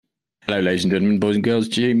Hello, ladies and gentlemen, boys and girls.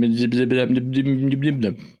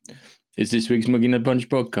 It's this week's Mugging the Punch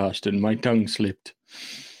podcast, and my tongue slipped.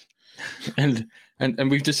 And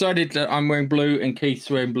we've decided that I'm wearing blue and Keith's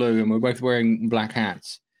wearing blue, and we're both wearing black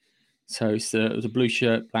hats. So it was a blue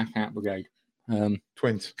shirt, black hat brigade.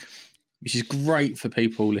 Twins. Which is great for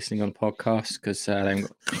people listening on a podcast because they haven't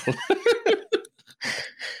got.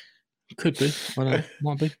 Could be, I don't know,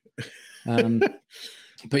 might be.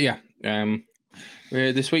 But yeah,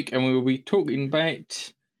 we're this week, and we will be talking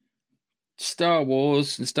about Star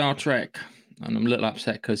Wars and Star Trek. And I'm a little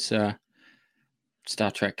upset because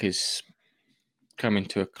Star Trek is coming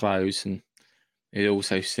to a close, and it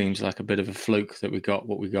also seems like a bit of a fluke that we got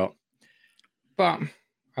what we got. But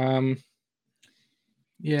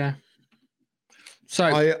yeah.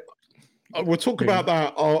 So we'll talk about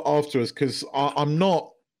that afterwards because I'm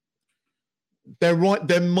not. There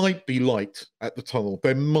might be light at the tunnel.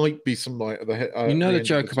 There might be some light at the head. You know the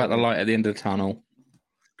joke about the light at the end of the tunnel.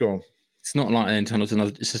 Go on. It's not light at the end of the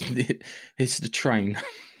tunnel. It's the train.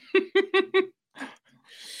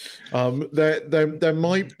 There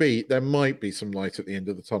might be some light at the end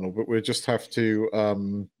of the tunnel, but we'll just have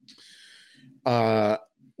to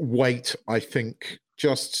wait. I think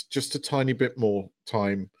just a tiny bit more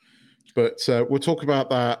time, but we'll talk about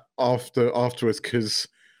that afterwards because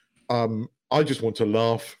I just want to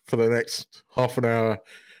laugh for the next half an hour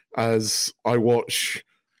as I watch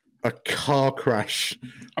a car crash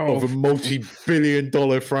of a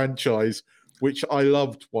multi-billion-dollar franchise, which I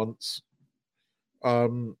loved once.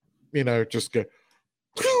 Just go.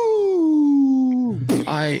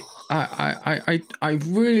 I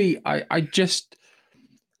really just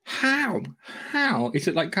how is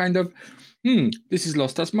it like kind of this has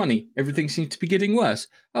lost us money. Everything seems to be getting worse.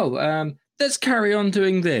 Let's carry on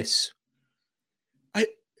doing this.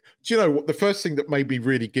 Do you know what the first thing that made me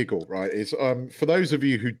really giggle, right, is for those of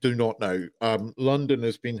you who do not know, London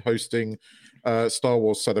has been hosting Star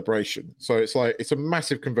Wars Celebration. So it's a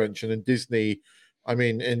massive convention, and Disney, I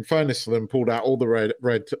mean, in fairness to them, pulled out all the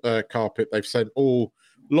red carpet. They've sent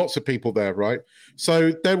lots of people there, right?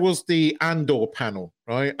 So there was the Andor panel,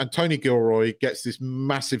 right? And Tony Gilroy gets this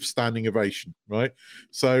massive standing ovation, right?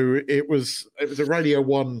 So it was a Radio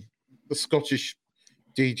 1, the Scottish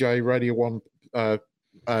DJ Radio 1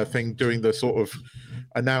 thing doing the sort of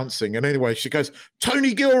announcing. And anyway, she goes,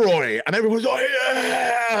 Tony Gilroy, and everyone's like,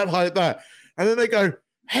 yeah, like that. And then they go,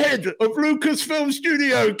 head of Lucasfilm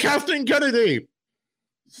Studio, Kathleen Kennedy.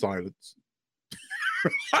 Silence.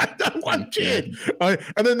 One cheer. And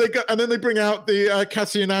then they bring out the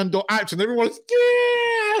Cassian Andor act, and everyone's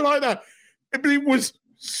yeah, like that. It was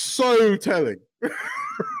so telling. It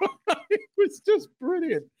was just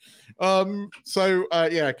brilliant. Kathleen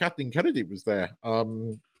Kennedy was there.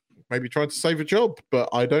 Maybe trying to save a job, but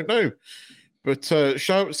I don't know. But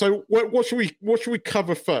what should we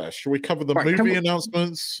cover first? Should we cover the movie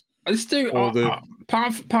announcements? Let's do.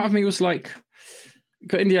 Part of me was like,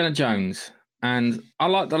 got Indiana Jones, and I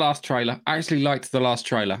liked the last trailer. I actually liked the last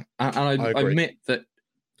trailer, and I admit that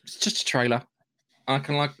it's just a trailer. I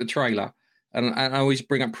can like the trailer. And I always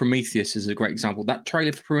bring up Prometheus as a great example. That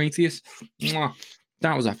trailer for Prometheus,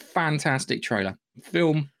 that was a fantastic trailer.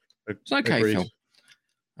 Film, it's okay. Agreed. Film.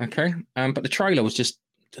 Okay. But the trailer was just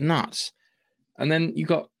nuts. And then you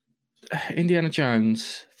got Indiana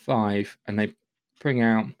Jones 5, and they bring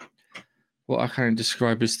out what I kind of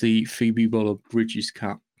describe as the Phoebe Waller-Bridges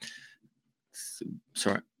cut.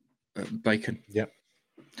 Sorry, bacon. Yep.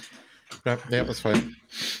 Yeah, that's fine.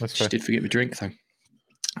 That's fair. Did forget my drink, though.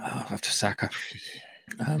 I'll have to sack her.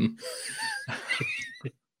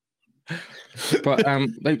 But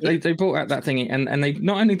they brought out that thingy, and they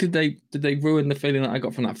not only did they ruin the feeling that I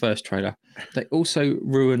got from that first trailer, they also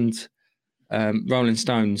ruined Rolling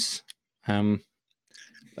Stones' "Sympathy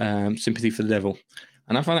for the Devil,"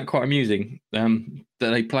 and I find that quite amusing that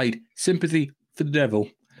they played "Sympathy for the Devil"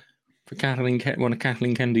 for one of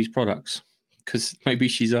Kathleen Kennedy's products, because maybe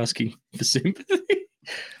she's asking for sympathy.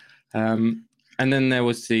 And then there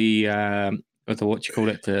was the the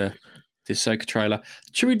Ahsoka trailer.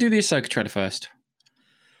 Should we do the Ahsoka trailer first?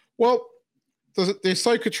 Well, the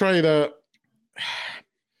Ahsoka trailer.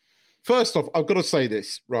 First off, I've got to say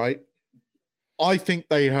this, right? I think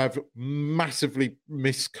they have massively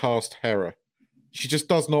miscast Hera. She just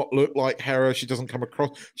does not look like Hera. She doesn't come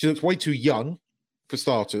across. She looks way too young, for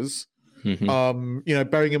starters. Mm-hmm.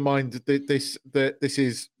 Bearing in mind that this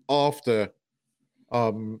is after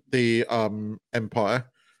the Empire,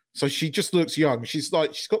 so she just looks young. She's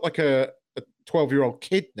got like a 12-year-old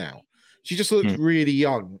kid now. She just looks really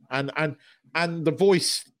young, and the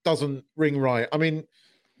voice doesn't ring right. I mean,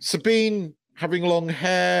 Sabine having long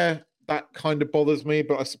hair, that kind of bothers me.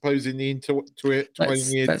 But I suppose in the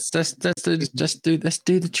let's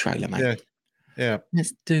do the trailer, mate. Yeah.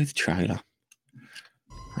 Let's do the trailer.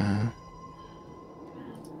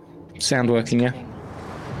 Sound working, yeah?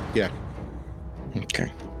 Yeah.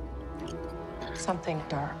 Okay. Something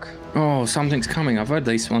dark. Oh, something's coming. I've heard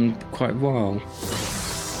this one quite well.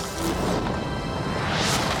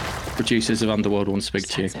 Producers of Underworld want to speak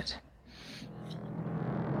to you. It.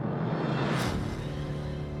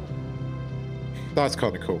 That's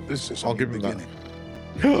kind of cool. I'll give him that.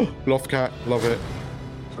 Loftcat, love it.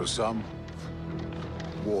 For some,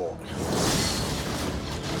 war.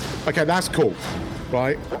 Okay, that's cool,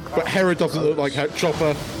 right? But Hera doesn't look like her.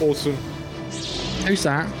 Chopper, awesome. Who's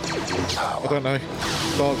that? I don't know.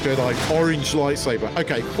 Dark Jedi, orange lightsaber.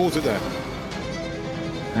 Okay, pause it there.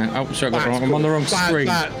 Sorry, I'm on the wrong screen.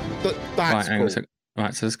 That's right, cool.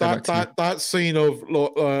 Right, so let's go back to that scene of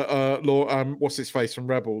Lord, what's his face from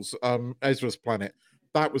Rebels, Ezra's planet.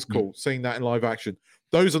 That was cool. Seeing that in live action.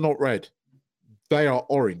 Those are not red; they are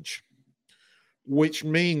orange, which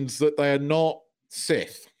means that they are not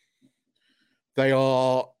Sith. They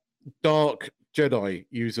are dark Jedi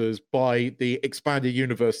users by the expanded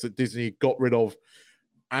universe that Disney got rid of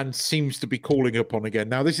and seems to be calling upon again.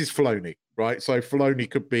 Now, this is Filoni, right? So Filoni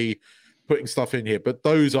could be putting stuff in here, but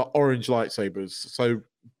those are orange lightsabers. So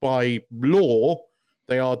by law,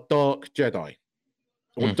 they are dark Jedi.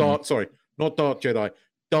 Or not dark Jedi,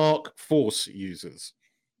 dark Force users.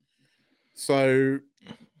 So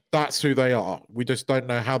that's who they are. We just don't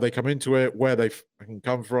know how they come into it, where they can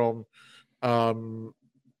come from,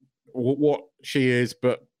 what she is,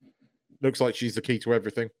 but looks like she's the key to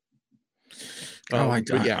everything. I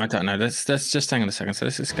don't know. Let's just hang on a second. So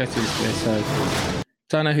let's just go through this. So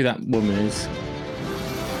don't know who that woman is,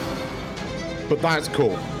 but that's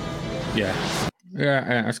cool. Yeah,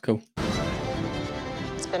 that's cool.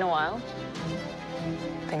 It's been a while.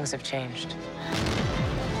 Things have changed.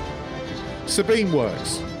 Sabine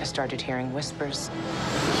works. I started hearing whispers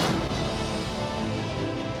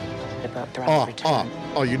about Thrawn's return.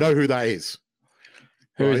 You know who that is?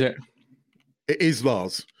 Who is it? It is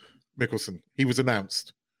Lars Mikkelsen. He was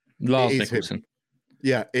announced. Lars Mikkelsen.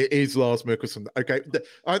 Yeah, it is Lars Mikkelsen. Okay,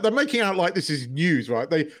 they're making out like this is news, right?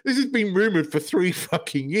 This has been rumored for 3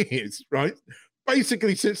 fucking years, right?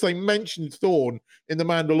 Basically, since they mentioned Thrawn in The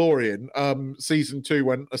Mandalorian, season 2,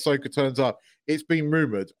 when Ahsoka turns up, it's been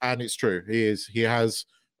rumored, and it's true. He has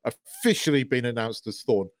officially been announced as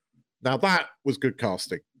Thrawn. Now that was good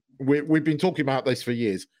casting. We've been talking about this for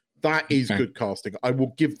years. That is good casting. I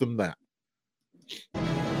will give them that.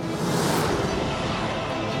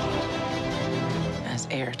 As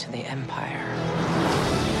heir to the Empire.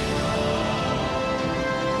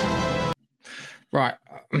 Right.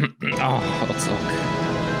 Let's look.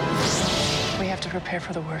 We have to prepare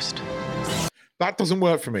for the worst. That doesn't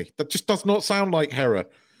work for me. That just does not sound like Hera.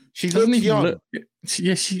 She looks young. She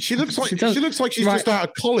looks like she's just out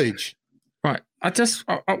of college. Right.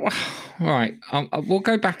 Right. We'll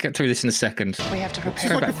go back through this in a second. We have to prepare.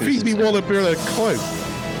 She's like a Phoebe Waller-Bridge clone.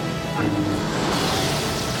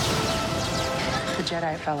 The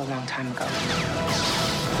Jedi fell a long time ago.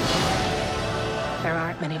 There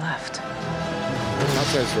aren't many left.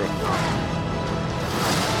 That's Ezra.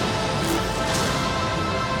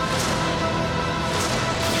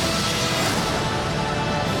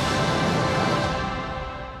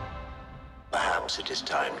 Perhaps it is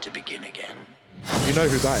time to begin again. You know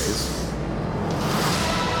who that is?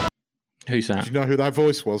 Who's that? Do you know who that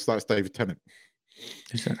voice was? That's David Tennant.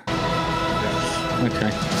 Who's that? Yeah.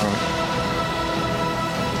 Okay.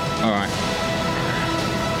 All right.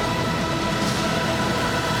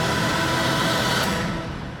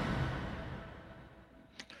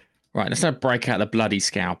 Right, let's not break out the bloody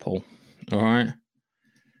scalpel. All right.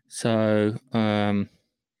 So, right.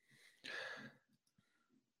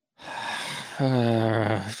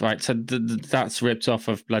 So that's ripped off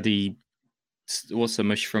of bloody. What's the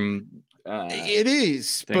mush from? It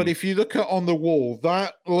is, but if you look at on the wall,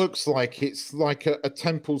 that looks like it's like a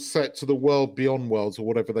temple set to the world beyond worlds, or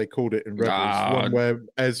whatever they called it in Rebels, one where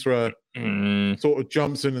Ezra sort of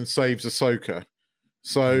jumps in and saves Ahsoka.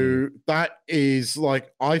 So that is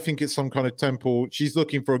like, I think it's some kind of temple. She's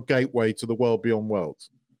looking for a gateway to the world beyond worlds.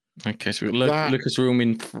 Okay, so we've got Lucas room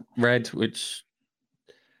in red, which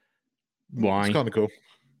why? It's kind of cool.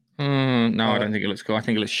 No, I don't think it looks cool. I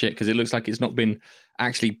think it looks shit because it looks like it's not been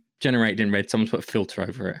actually generated in red. Someone's put a filter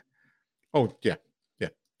over it. Oh yeah.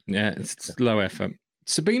 Yeah, it's low effort.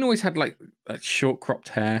 Sabine always had like short cropped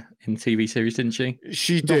hair in TV series, didn't she?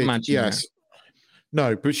 She did. Yes. That.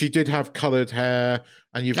 No, but she did have coloured hair,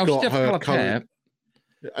 and you've got her coloured hair.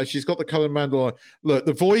 And she's got the color Mandalorian. Look,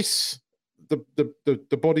 the voice,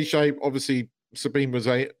 the body shape. Obviously, Sabine was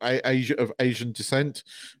of Asian descent,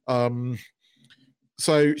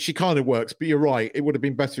 so she kind of works. But you're right; it would have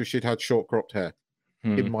been better if she'd had short cropped hair,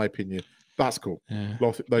 in my opinion. That's cool. Yeah.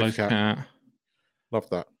 Love cat. Love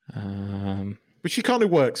that. But she kind of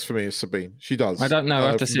works for me as Sabine. She does. I don't know. I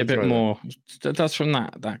have to see a bit more. That's from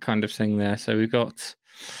that kind of thing there. So we've got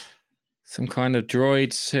some kind of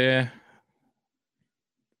droids here.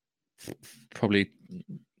 Probably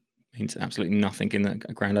means absolutely nothing in the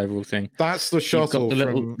grand overall thing. That's the shuttle.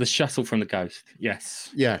 The shuttle from the Ghost. Yes.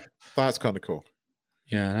 Yeah, that's kind of cool.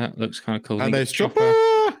 Yeah, that looks kind of cool. And there's Chopper.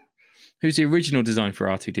 Who's the original design for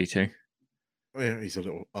R2D2? Yeah, he's a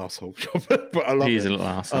little asshole, Chopper, but I love it. He's a little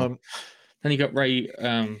asshole. Then you got Ray.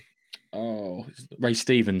 Ray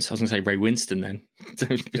Stevens. I was going to say Ray Winston. Then.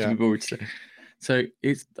 So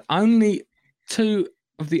it's only two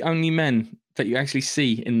of the only men that you actually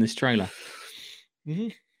see in this trailer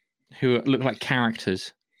who look like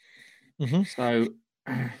characters. So,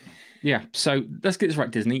 yeah. So let's get this right,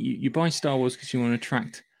 Disney. You buy Star Wars because you want to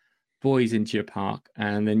attract boys into your park,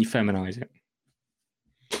 and then you feminize it.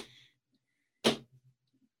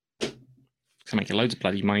 To make loads of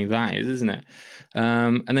bloody money, that is, isn't it?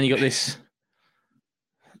 And then you got this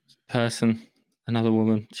person, another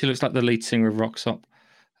woman. She looks like the lead singer of Rocksop.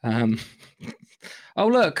 Oh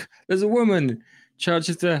look, there's a woman.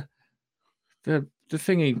 Charges the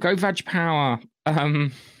thingy. Go Vag Power.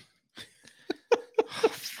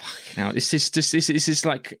 Now this is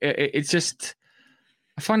like it's just.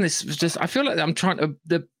 I find this just. I feel like I'm trying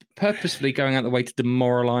to purposefully going out of the way to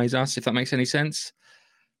demoralize us. If that makes any sense.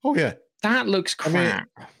 Oh yeah. That looks crap.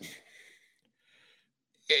 I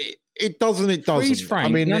mean, it doesn't. It doesn't. Freeze frame. I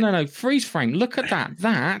mean, no. Freeze frame. Look at that.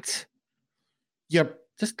 That. Yep.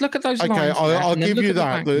 Just look at those. Okay, lines I'll give you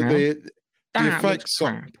that. The effects.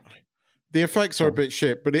 The effects are a bit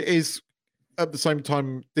shit, but it is at the same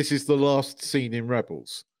time. This is the last scene in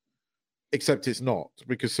Rebels, except it's not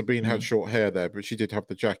because Sabine had short hair there, but she did have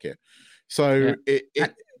the jacket. So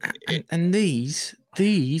and these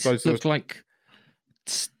look like.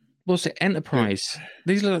 What's it? Enterprise.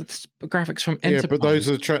 These are graphics from Enterprise. Yeah, but those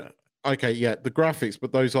are the graphics,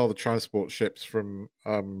 but those are the transport ships from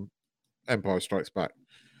Empire Strikes Back.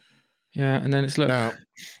 Yeah, and then it's Vag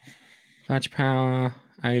Power,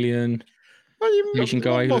 Alien, Asian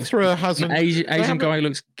guy who looks Asian guy who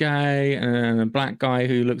looks gay, and a black guy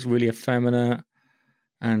who looks really effeminate,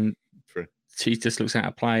 and she just looks out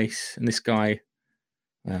of place. And this guy,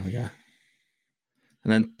 there we go.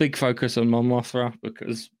 And then big focus on Mon Mothra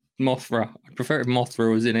because Mothra, I prefer if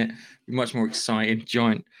Mothra was in it. Be much more exciting,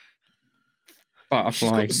 giant butterfly.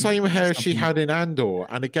 She's got the same hair she had in Andor,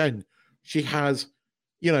 and again, she has,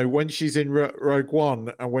 when she's in Rogue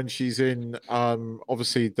One and when she's in,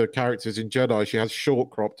 obviously the characters in Jedi, she has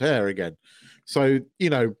short cropped hair again. So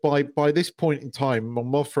by this point in time, Mon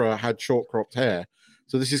Mothra had short cropped hair.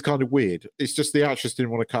 So this is kind of weird. It's just the actress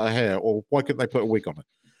didn't want to cut her hair, or why couldn't they put a wig on it?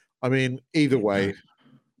 I mean, either way,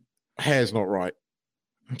 hair's not right.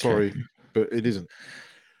 Sorry, but it isn't.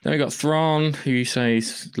 Then we got Thrawn, who you say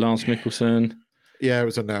is Lance Mikkelsen. Yeah, it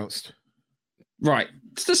was announced. Right.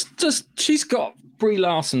 Just she's got Brie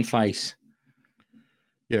Larson face.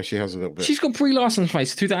 Yeah, she has a little bit. She's got Brie Larson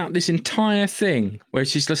face throughout this entire thing, where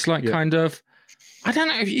she's just like kind of, I don't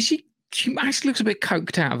know, if she actually looks a bit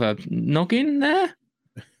coked out of her noggin there.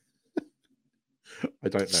 I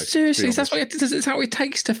don't know. Seriously, that's how it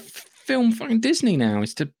takes to film fucking Disney now.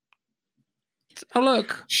 Is to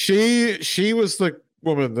look. She was the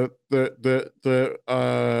woman that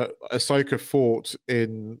Ahsoka fought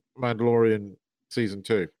in Mandalorian season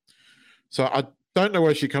 2. So I don't know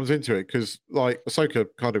where she comes into it because Ahsoka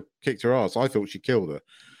kind of kicked her ass. I thought she killed her.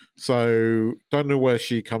 So don't know where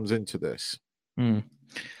she comes into this. Then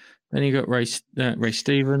you got Ray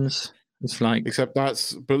Stevens. It's like,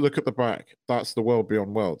 but look at the back. That's the World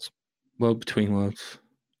Beyond Worlds. World Between Worlds.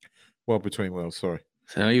 World Between Worlds, sorry.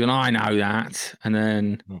 So even I know that. And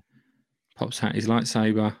then pops out his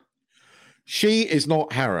lightsaber. She is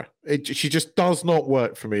not Hera. She just does not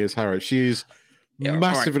work for me as Hera. She is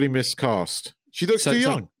massively miscast. She looks too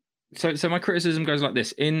young. So my criticism goes like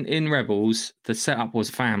this. In Rebels, the setup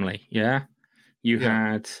was family, yeah? You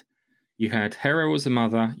had Hera was the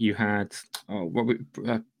mother. You had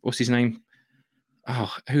what's his name?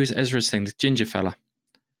 Oh, who's Ezra's thing? The ginger fella.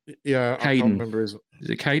 Yeah, Caden. I can't remember his. Is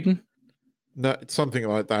it Caden? No, something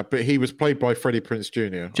like that. But he was played by Freddie Prinze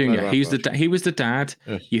Jr. He was the dad.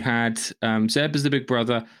 Yeah. You had Zeb as the big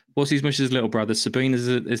brother. What's his Mush's little brother? Sabine as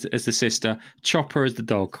the sister. Chopper as the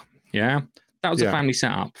dog. Yeah, That was a family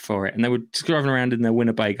setup for it, and they were just driving around in their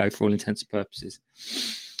Winnebago for all intents and purposes.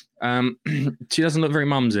 She doesn't look very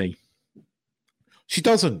mumsy. She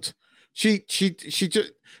doesn't. She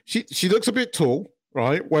looks a bit tall,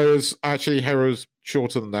 right? Whereas actually Hera's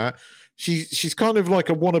shorter than that. She's kind of like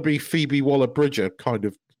a wannabe Phoebe Waller-Bridger kind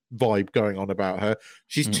of vibe going on about her.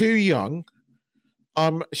 She's too young.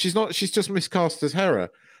 She's not. She's just miscast as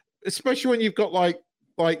Hera, especially when you've got like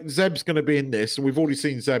Zeb's going to be in this, and we've already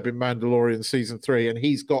seen Zeb in Mandalorian season 3, and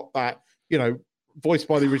he's got that, voiced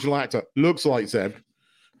by the original actor, looks like Zeb.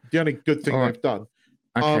 The only good thing they've done.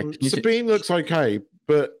 Okay. Sabine looks okay,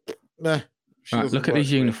 but nah. Look at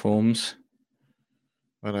these uniforms.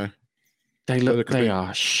 I know. They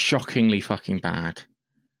are shockingly fucking bad.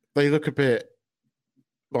 They look a bit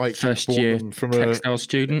like first year from textile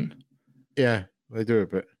student. Yeah, they do a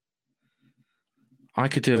bit. I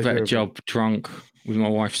could do a better job drunk with my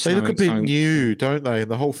wife. They look a bit new, don't they?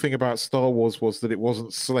 And the whole thing about Star Wars was that it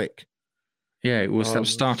wasn't slick. Yeah, it was that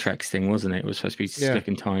was Star Trek's thing, wasn't it? It was supposed to be slick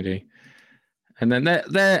and tidy. And then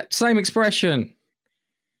they're same expression,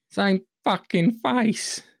 same fucking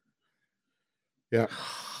face. Yeah,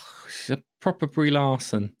 she's a proper Brie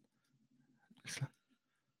Larson.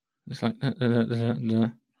 It's like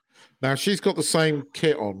Now she's got the same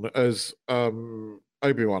kit on as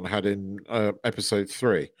Obi-Wan had in episode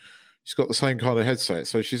 3. She's got the same kind of headset,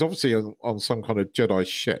 so she's obviously on some kind of Jedi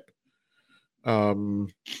ship.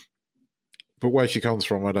 But where she comes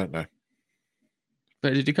from, I don't know.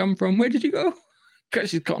 Where did you come from? Where did you go?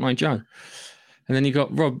 Because she's Cotton Eye Joe. And then you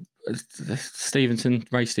got Ray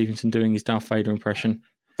Stevenson doing his Darth Vader impression.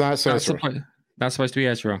 That's Ezra. That's supposed to be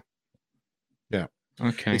Ezra. Yeah.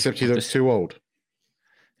 Okay. Except he looks too old.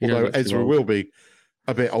 Although Ezra will be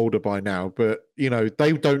a bit older by now, but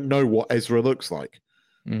they don't know what Ezra looks like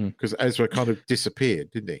because Ezra kind of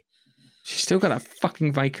disappeared, didn't he? She's still got that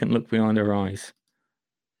fucking vacant look behind her eyes.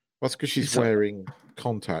 That's because she's wearing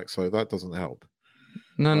contacts, so that doesn't help.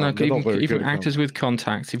 No, even actors with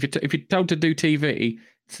contacts. If you're told to do TV,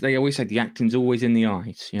 they always say the acting's always in the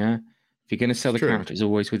eyes. Yeah, if you're going to sell the character, it's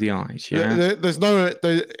always with the eyes. Yeah, there's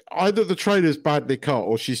either the trailer's badly cut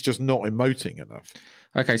or she's just not emoting enough.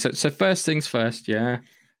 Okay, so first things first. Yeah,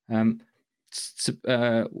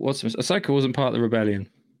 Ahsoka wasn't part of the rebellion.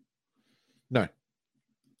 No,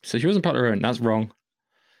 so she wasn't part of the rebellion. That's wrong.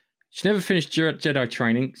 She never finished Jedi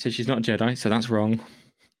training, so she's not a Jedi, so that's wrong.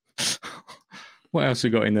 What else we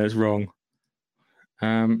got in there is wrong?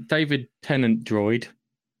 David Tennant droid.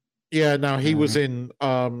 Yeah, now he was in...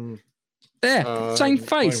 same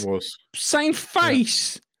face. Same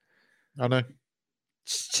face. Yeah. I know.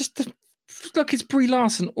 It's just... Look, it's Brie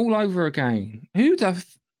Larson all over again. Who the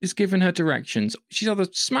f is giving her directions? She's either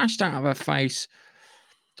smashed out of her face...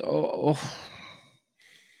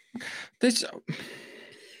 This...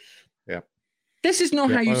 Yeah. This is not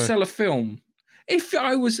how you sell a film. If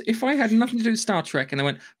I had nothing to do with Star Trek and they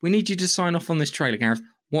went, we need you to sign off on this trailer, Gareth,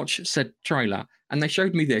 watch said trailer, and they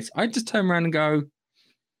showed me this, I'd just turn around and go,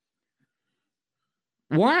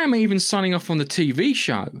 why am I even signing off on the TV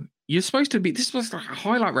show? You're supposed to be, this was like a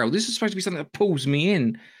highlight reel. This is supposed to be something that pulls me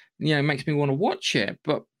in, makes me want to watch it,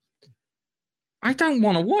 but I don't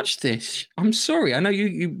want to watch this. I'm sorry. I know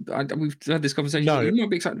we've had this conversation. No. You might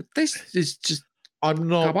be excited. This is just I'm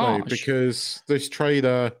not, though, because this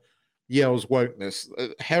trailer yells wokeness.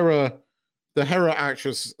 The Hera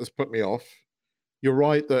actress has put me off. You're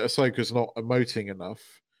right that Ahsoka's not emoting enough,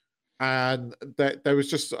 and that there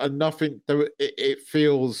was just enough in there. It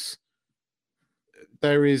feels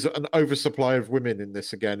there is an oversupply of women in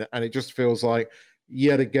this again, and it just feels like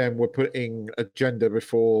yet again we're putting agenda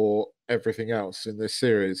before everything else in this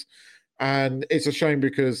series, and it's a shame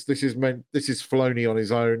because this is Filoni on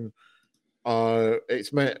his own.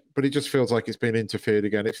 It's meant, but it just feels like it's been interfered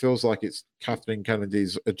again. It feels like it's Kathleen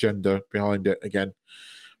Kennedy's agenda behind it again,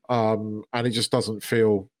 and it just doesn't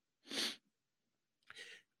feel.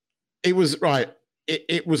 It was right.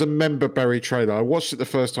 It was a member berry trailer. I watched it the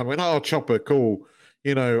first time. I went, "Oh, Chopper, cool."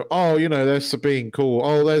 There's Sabine, cool.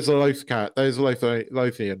 Oh, there's a Loth cat. There's a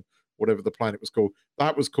Lothian, whatever the planet was called.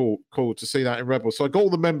 That was cool to see that in Rebels. So I got all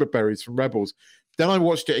the member berries from Rebels. Then I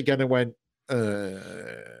watched it again and went,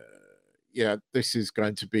 yeah, this is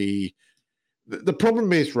going to be... The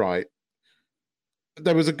problem is, right,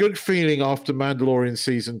 there was a good feeling after Mandalorian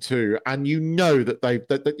season 2, and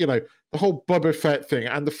that the whole Boba Fett thing,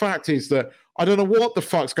 and the fact is that I don't know what the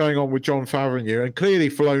fuck's going on with Jon Favreau, and clearly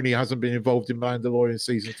Filoni hasn't been involved in Mandalorian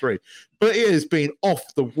season 3, but it has been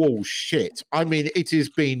off the wall shit. I mean,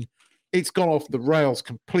 it's gone off the rails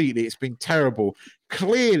completely. It's been terrible.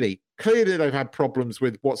 Clearly, clearly they've had problems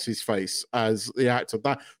with what's his face as the actor.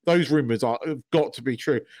 Those rumors have got to be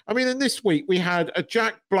true. I mean, in this week we had a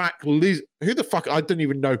Jack Black Liz. Who the fuck? I don't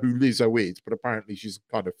even know who Lizzo is, but apparently she's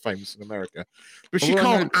kind of famous in America. But she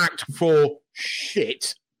can't act for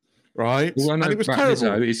shit, right? And it was terrible.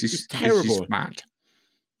 Lizzo is terrible.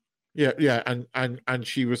 Yeah, and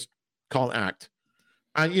she can't act.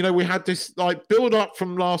 And you know, we had this like build up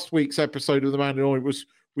from last week's episode of The Mandalorian,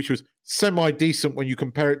 which was semi-decent when you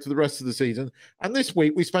compare it to the rest of the season. And this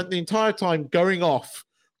week we spent the entire time going off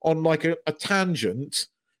on like a tangent,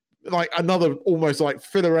 like another almost like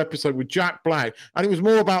filler episode with Jack Black. And it was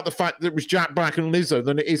more about the fact that it was Jack Black and Lizzo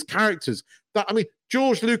than it is characters.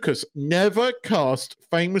 George Lucas never cast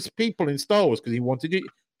famous people in Star Wars because he wanted it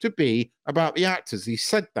to be about the actors. He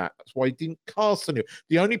said that. That's why he didn't cast anyone.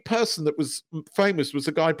 The only person that was famous was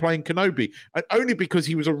the guy playing Kenobi, and only because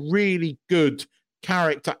he was a really good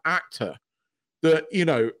character actor that, you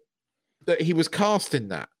know, that he was cast in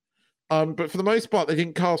that. But for the most part, they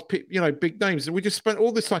didn't cast, big names. And we just spent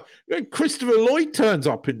all this time. You know, Christopher Lloyd turns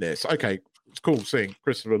up in this. Okay, it's cool seeing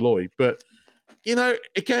Christopher Lloyd, but you know,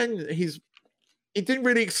 again, it didn't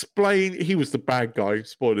really explain. He was the bad guy.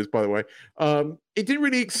 Spoilers, by the way. It didn't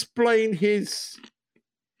really explain his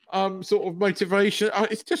sort of motivation.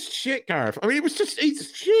 It's just shit, Gareth. I mean,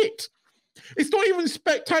 it's shit. It's not even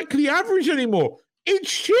spectacularly average anymore.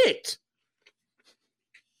 It's shit.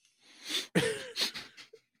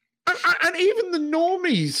 and even the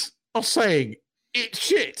normies are saying it's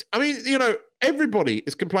shit. I mean, you know, everybody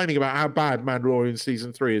is complaining about how bad Mandalorian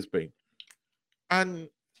season 3 has been. And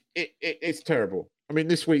it's terrible. I mean,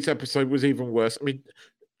 this week's episode was even worse. I mean,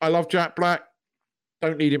 I love Jack Black.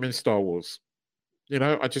 Don't need him in Star Wars. You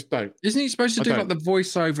know, I just don't. Isn't he supposed to do like the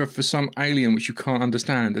voiceover for some alien which you can't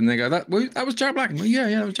understand? And they go, that was Jack Black. Well, yeah,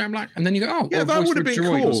 that was Jack Black. And then you go, oh, yeah, that would have been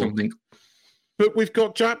cool or something. But we've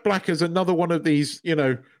got Jack Black as another one of these, you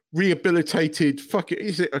know, rehabilitated.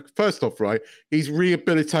 First off, right? He's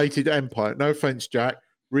rehabilitated Empire. No offense, Jack.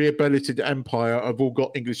 Rehabilitated Empire have all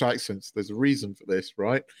got English accents. There's a reason for this,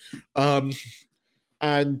 right?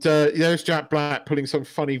 And there's Jack Black pulling some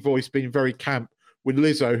funny voice, being very camp with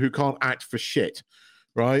Lizzo, who can't act for shit,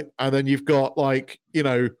 right? And then you've got, like, you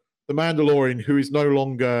know, the Mandalorian, who is no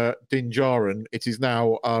longer Din Djarin. It is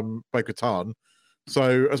now Bo-Katan.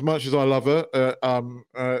 So as much as I love her,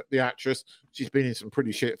 the actress, she's been in some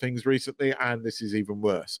pretty shit things recently, and this is even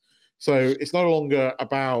worse. So it's no longer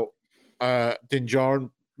about Din Djarin,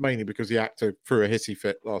 mainly because the actor threw a hissy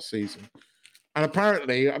fit last season. And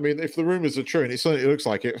apparently, I mean, if the rumors are true, and it certainly looks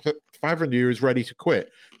like it, Favreau is ready to quit.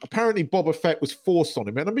 Apparently, Boba Fett was forced on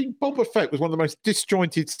him. And I mean, Boba Fett was one of the most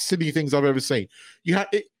disjointed, silly things I've ever seen. You have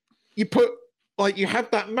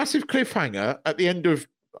that massive cliffhanger at the end of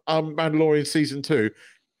Mandalorian season 2,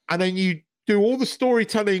 and then you do all the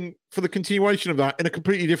storytelling for the continuation of that in a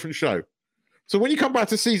completely different show. So when you come back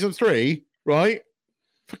to season 3, right?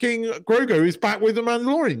 Fucking Grogu is back with the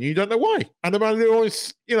Mandalorian. You don't know why. And the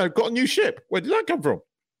Mandalorian's, you know, got a new ship. Where did that come from?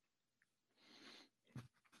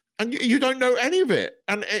 And you don't know any of it.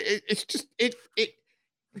 And it's just,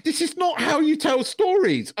 this is not how you tell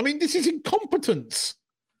stories. I mean, this is incompetence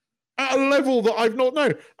at a level that I've not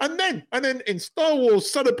known. And then in Star Wars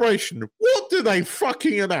Celebration, what do they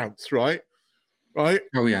fucking announce, right? Right?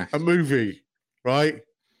 Oh, yeah. A movie, right?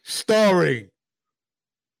 Starring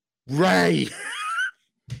Rey.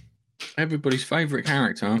 Everybody's favorite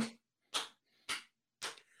character.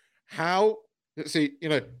 How? See, you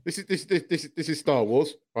know, this is Star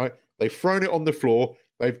Wars, right? They've thrown it on the floor.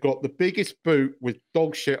 They've got the biggest boot with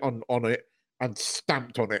dog shit on it and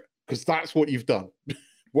stamped on it, because that's what you've done.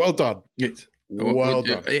 Well done. Well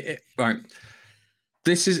done. Right.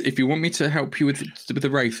 This is, if you want me to help you with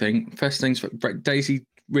the Rey thing, first things, Daisy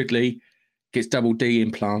Ridley gets double D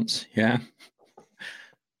implants, yeah?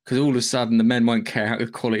 Because all of a sudden the men won't care the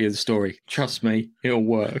quality of the story. Trust me, it'll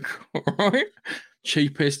work. All right?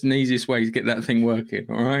 Cheapest and easiest way to get that thing working.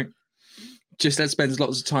 All right? Just that spends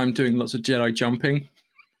lots of time doing lots of Jedi jumping.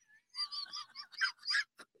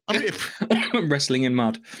 I mean, wrestling in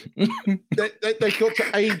mud. They've got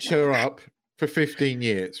to age her up for 15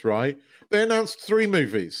 years, right? They announced 3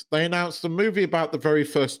 movies. They announced a movie about the very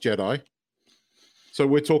first Jedi. So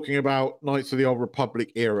we're talking about Knights of the Old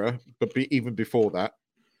Republic era, but even before that.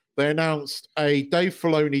 They announced a Dave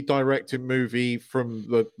Filoni directed movie from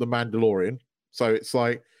the Mandalorian. So it's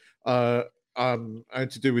like, and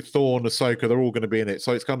to do with Thor and Ahsoka, they're all going to be in it.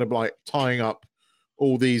 So it's kind of like tying up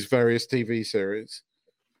all these various TV series.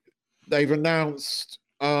 They've announced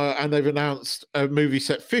a movie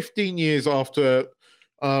set 15 years after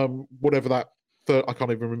whatever that I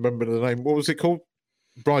can't even remember the name. What was it called?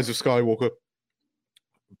 Rise of Skywalker.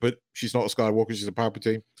 but she's not a Skywalker, she's a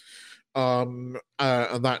Palpatine. And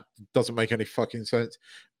that doesn't make any fucking sense.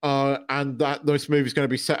 And that this movie's going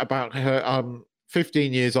to be set about her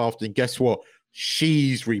 15 years after, and guess what?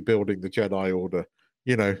 She's rebuilding the Jedi Order.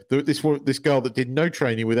 You know, this girl that did no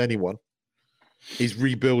training with anyone is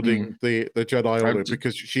rebuilding the Jedi Order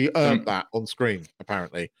because she earned that on screen,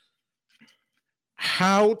 apparently.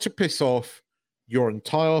 How to piss off your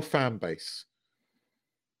entire fan base.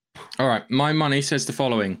 All right, my money says the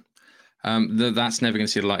following. That's never going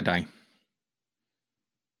to see the light of day.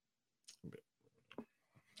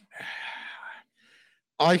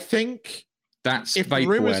 I think that's if the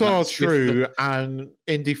rumors are true and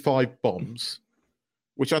Indy 5 bombs,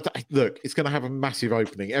 which look, it's going to have a massive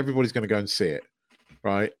opening. Everybody's going to go and see it,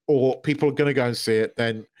 right? Or people are going to go and see it.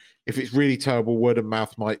 Then if it's really terrible, word of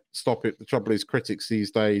mouth might stop it. The trouble is critics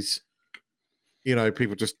these days, you know,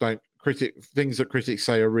 people just don't things that critics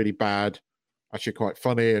say are really bad, actually quite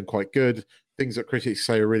funny and quite good. Things that critics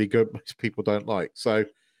say are really good, most people don't like. So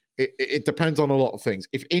it depends on a lot of things.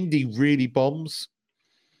 If Indy really bombs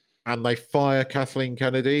and they fire Kathleen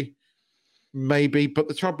Kennedy, maybe. But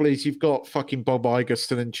the trouble is you've got fucking Bob Iger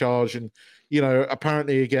still in charge. And, you know,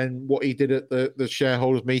 apparently, again, what he did at the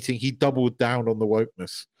shareholders meeting, he doubled down on the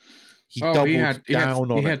wokeness. He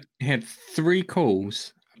had 3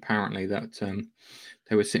 calls, apparently, that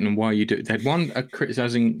they were sitting on why you do it. They had one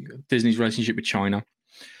criticizing Disney's relationship with China.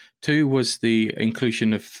 2 was the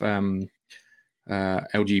inclusion of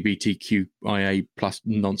LGBTQIA plus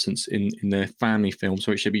nonsense in their family film,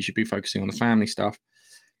 so it should be focusing on the family stuff.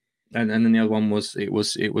 And then the other one was it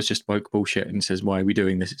was just woke bullshit, and says, why are we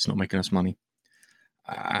doing this? It's not making us money.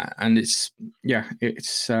 And it's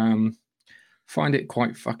find it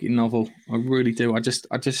quite fucking novel. I really do. I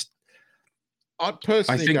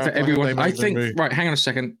personally think that everyone. I think right. Hang on a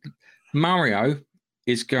second. Mario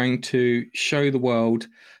is going to show the world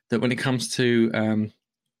that when it comes to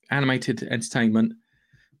animated entertainment,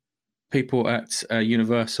 people at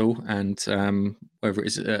Universal and whether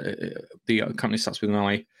it's the company starts with an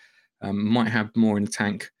I, might have more in the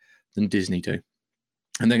tank than Disney do,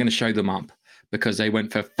 and they're going to show them up because they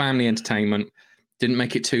went for family entertainment, didn't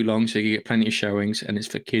make it too long, so you get plenty of showings, and it's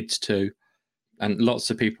for kids too. And lots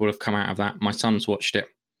of people have come out of that. My son's watched it.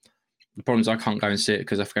 The problem is I can't go and see it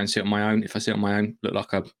because I have to go and see it on my own. If I see it on my own, look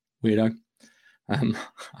like a weirdo.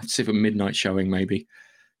 I'd see it for a midnight showing maybe.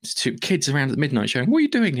 There's 2 kids around at the midnight showing. What are you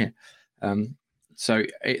doing here? So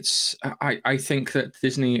it's. I think that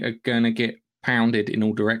Disney are going to get pounded in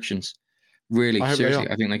all directions. Really, seriously,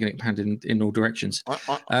 I think they're going to get pounded in all directions.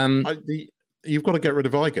 You've got to get rid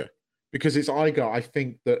of Iger because it's Iger, I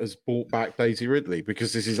think, that has brought back Daisy Ridley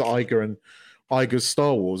because this is Iger and Iger's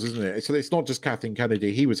Star Wars, isn't it? So it's not just Kathleen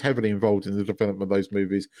Kennedy. He was heavily involved in the development of those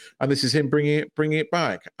movies, and this is him bringing it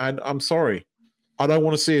back. And I'm sorry, I don't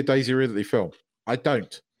want to see a Daisy Ridley film. I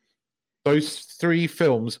don't. Those 3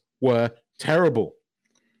 films were terrible.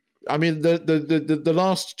 I mean, the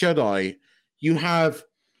Last Jedi. You have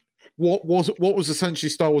what was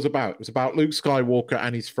essentially Star Wars about? It was about Luke Skywalker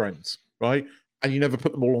and his friends, right? And you never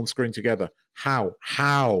put them all on screen together. How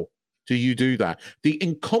do you do that? The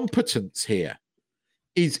incompetence here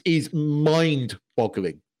is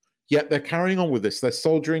mind-boggling. Yet they're carrying on with this. They're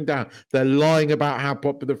soldiering down. They're lying about how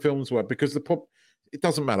popular the films were because it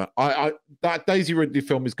doesn't matter. That Daisy Ridley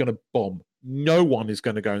film is going to bomb. No one is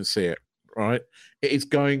going to go and see it. Right? It is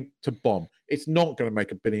going to bomb. It's not going to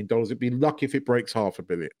make $1 billion. It'd be lucky if it breaks half a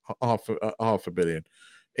billion.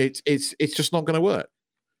 It's just not going to work.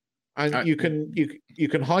 And you can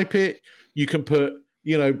hype it. You can put,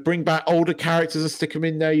 bring back older characters and stick them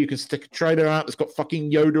in there. You can stick a trailer out that's got fucking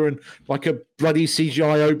Yoda and like a bloody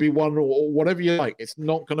CGI Obi-Wan or whatever you like. It's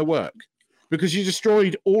not going to work because you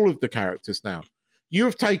destroyed all of the characters now. You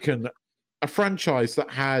have taken a franchise that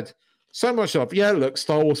had so much love. Yeah, look,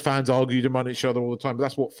 Star Wars fans argued among each other all the time, but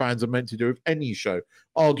that's what fans are meant to do with any show.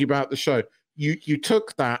 Argue about the show. You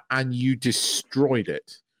took that and you destroyed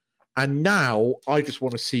it. And now I just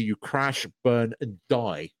want to see you crash, burn, and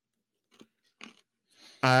die.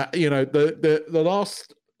 The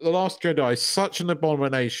last Jedi is such an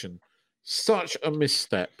abomination, such a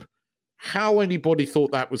misstep. How anybody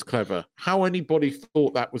thought that was clever? How anybody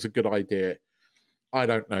thought that was a good idea? I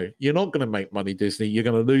don't know. You're not going to make money, Disney. You're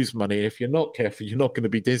going to lose money. If you're not careful, you're not going to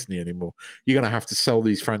be Disney anymore. You're going to have to sell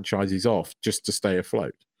these franchises off just to stay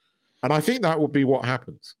afloat. And I think that will be what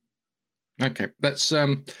happens. Okay, let's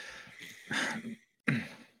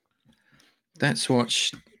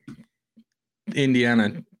watch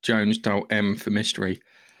Indiana Jones dial M for mystery.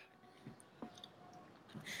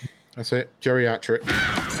 That's it. Geriatric.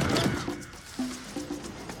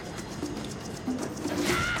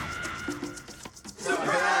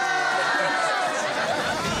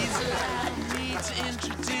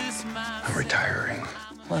 tiring.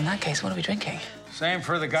 Well, in that case, what are we drinking? Same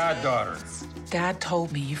for the goddaughter. Dad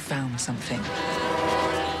told me you found something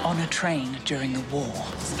on a train during the war.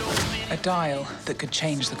 A dial that could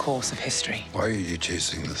change the course of history. Why are you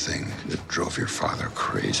chasing the thing that drove your father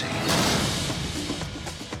crazy?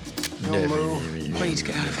 No move. We need to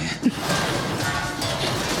get out of here.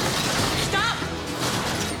 Stop!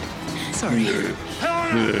 Sorry.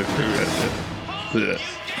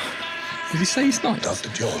 Did he say he's not? Dr.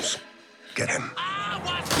 Jones, get him.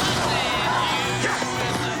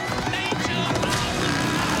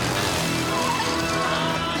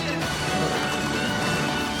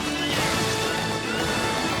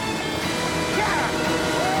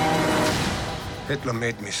 Hitler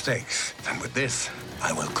made mistakes, and with this,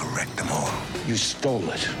 I will correct them all. You stole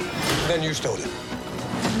it. Then you stole it.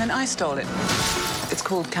 And then I stole it. It's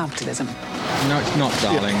called capitalism. No, it's not,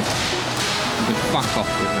 darling. You can fuck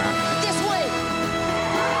off with that. This way!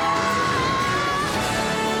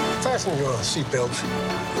 Fasten your seatbelt.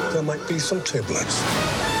 There might be some turbulence.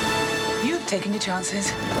 You've taken your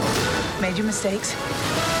chances, made your mistakes.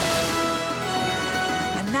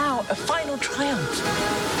 And now a final triumph.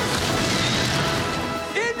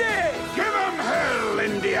 Give him hell,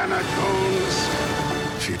 Indiana Jones!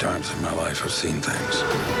 A few times in my life, I've seen things.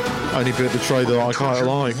 Only bit of the trailer that I quite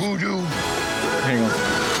like. Voodoo. Hang on.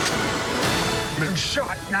 Been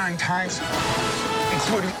shot 9 times,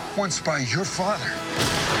 including once by your father.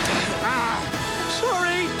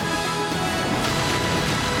 Sorry!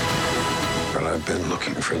 But I've been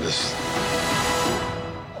looking for this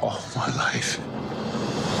all my life.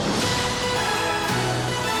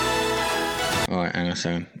 All right, hang on a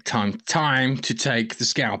second. Time to take the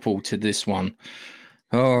scalpel to this one.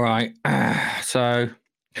 All right. So,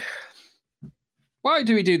 why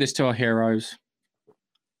do we do this to our heroes?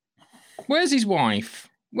 Where's his wife?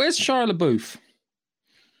 Where's Shia LaBeouf?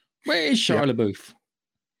 Where is Shia LaBeouf?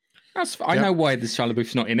 I know why the Shia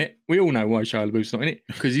LaBeouf's not in it. We all know why Shia LaBeouf's not in it,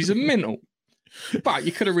 because he's a mental. But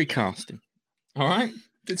you could have recast him. All right?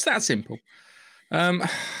 It's that simple.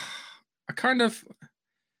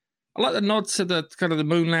 I like the nods to the kind of the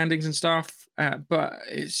moon landings and stuff, but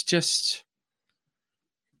it's just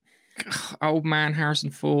old man Harrison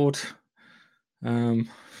Ford.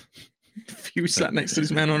 If you sat next to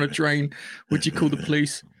this man on a train, would you call the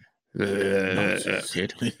police? But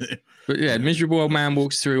yeah, miserable old man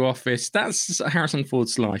walks through office. That's Harrison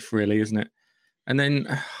Ford's life, really, isn't it? And then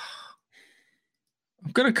I'm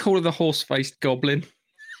going to call her the horse-faced goblin.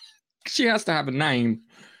 She has to have a name.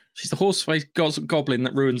 She's the horse-faced goblin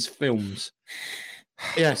that ruins films.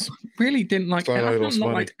 Yes. Really didn't like it. I've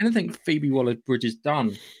not liked anything Phoebe Waller-Bridge has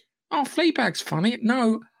done. Oh, Fleabag's funny.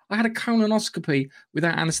 No, I had a colonoscopy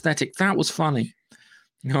without anaesthetic. That was funny.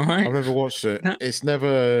 All right. I've never watched it. It's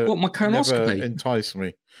never. What, my colonoscopy? Never enticed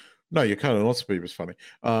me. No, your colonoscopy was funny.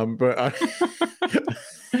 But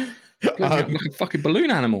like a fucking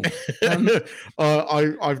balloon animal.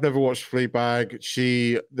 I've never watched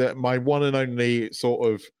Fleabag. My one and only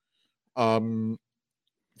sort of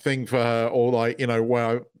thing for her, or like, you know, where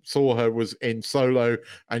I saw her was in Solo,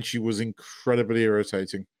 and she was incredibly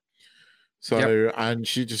irritating. So and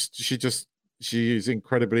she is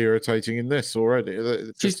incredibly irritating in this already.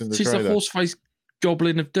 She's the horse-faced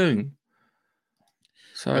goblin of doom.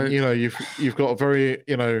 So and, you know, you've got a very,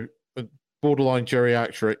 you know, borderline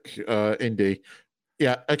geriatric Indy.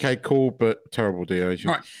 Yeah, okay, cool, but terrible de-aging.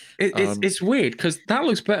 Right. It's weird because that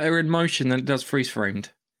looks better in motion than it does freeze-framed.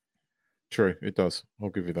 True, it does. I'll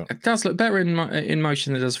give you that. It does look better in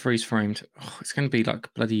motion than it does freeze-framed. Oh, it's going to be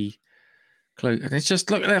like bloody clue. And it's just,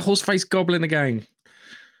 look at that horse-faced goblin again.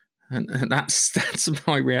 And that's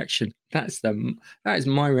my reaction. That is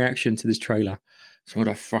my reaction to this trailer. So what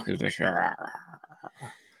the fuck is this?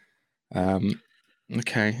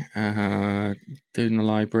 Okay. Doing the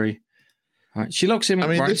library. All right. She locks him.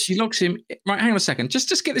 She locks him. Right. Hang on a second.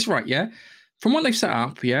 Just get this right. Yeah. From what they've set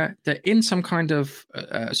up. Yeah. They're in some kind of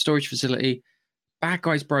storage facility. Bad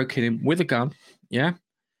guy's broken him with a gun. Yeah.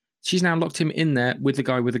 She's now locked him in there with the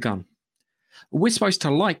guy with a gun. We're supposed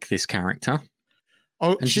to like this character.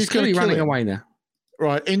 Oh, and she's clearly running away there.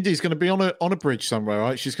 Right. Indy's going to be on a bridge somewhere.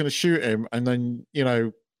 Right. She's going to shoot him, and then, you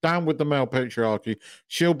know, down with the male patriarchy.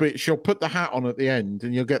 She'll put the hat on at the end,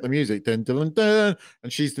 and you'll get the music. Dun, dun, dun, dun,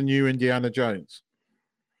 and she's the new Indiana Jones.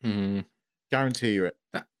 Guarantee you it.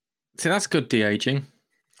 See, that's good de-aging.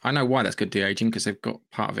 I know why that's good de-aging, because they've got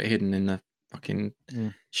part of it hidden in the fucking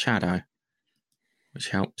shadow, which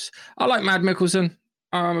helps. I like Mad Mikkelsen.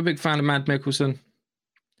 I'm a big fan of Mad Mikkelsen.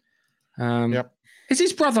 Yep. Is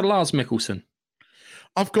his brother Lars Mikkelsen?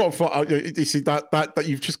 I've got you see that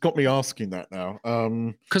you've just got me asking that now.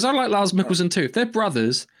 Because I like Lars Mikkelsen too. If they're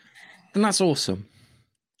brothers, then that's awesome.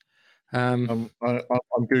 I'm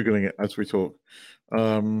googling it as we talk.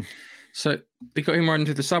 So they got him running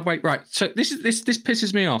through the subway, right? So this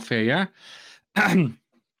pisses me off here, yeah.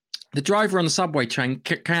 The driver on the subway train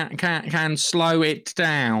can slow it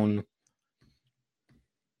down.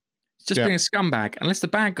 It's just being a scumbag, unless the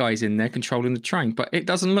bad guy's in there controlling the train. But it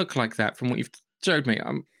doesn't look like that from what you've showed me.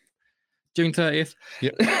 June 30th.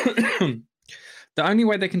 Yep. The only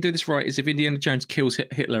way they can do this right is if Indiana Jones kills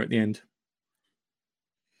Hitler at the end.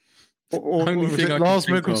 Was it Lars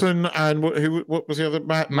Mikkelsen and what was the other?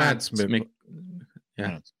 Mads Mikkelsen.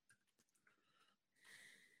 Yeah.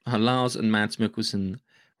 Lars and Mads Mikkelsen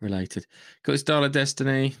related. Got his Dial of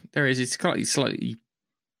Destiny. There he is. He's slightly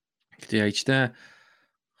de-aged there.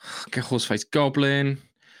 Horseface Goblin.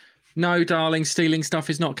 No, darling, stealing stuff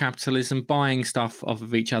is not capitalism. Buying stuff off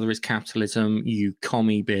of each other is capitalism, you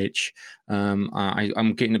commie bitch.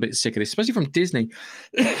 I'm getting a bit sick of this, especially from Disney.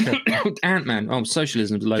 Ant-Man. Oh,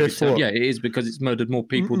 socialism is a load of stuff. Yeah, it is, because it's murdered more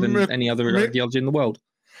people than any other ideology in the world.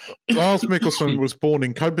 Lars Mikkelsen was born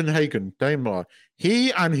in Copenhagen, Denmark.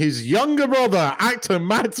 He and his younger brother, actor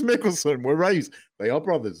Mads Mikkelsen, were raised. They are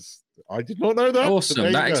brothers. I did not know that.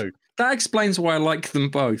 Awesome. That explains why I like them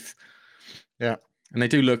both. Yeah. And they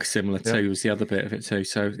do look similar too, was the other bit of it too.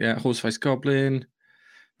 So yeah, Horseface Goblin,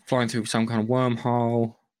 flying through some kind of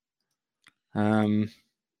wormhole. I'm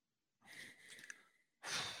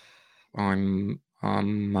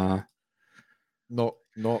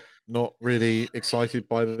not really excited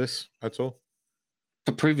by this at all.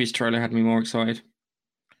 The previous trailer had me more excited.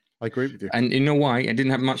 I agree with you. And you know why? It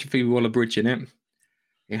didn't have much of Phoebe Waller-Bridge in it.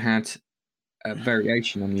 It had a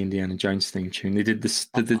variation on the Indiana Jones theme tune. They did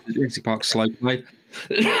the Jurassic Park slow play.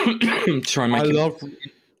 I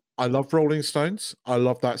love Rolling Stones. I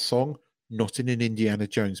love that song. Not in an Indiana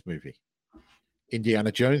Jones movie.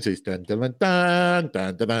 Indiana Jones is dun dun dun dun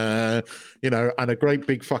dun dun, dun, and a great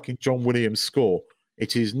big fucking John Williams score.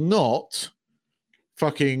 It is not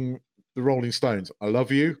fucking the Rolling Stones. I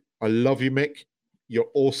love you, Mick. You're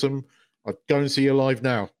awesome. I'd go and see you live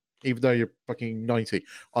now, even though you're fucking 90.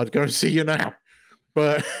 I'd go and see you now,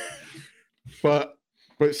 but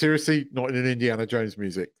seriously, not in an Indiana Jones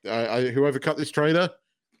music. Whoever cut this trailer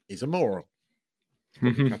is a moron.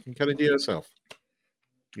 Captain Kennedy herself,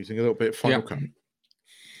 using a little bit of Final Cut.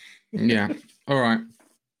 Yeah. All right.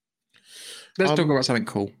 Let's talk about something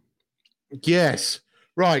cool. Yes.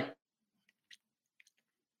 Right.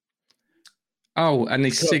 Oh, and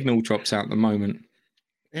the signal drops out at the moment.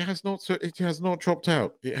 It has not. It has not dropped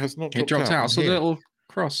out. It has not. It dropped out. So the little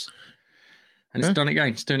cross, and it's done it again.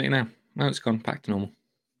 It's doing it now. Now it's gone back to normal.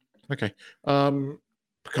 Okay.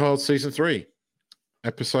 Picard season 3,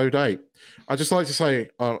 episode 8. I just like to say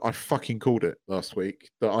I fucking called it last week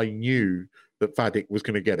that I knew that Vadik was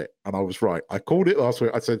going to get it, and I was right. I called it last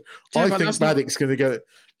week. I said I think Vadik's going to get it.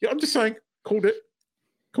 Yeah, I'm just saying, called it.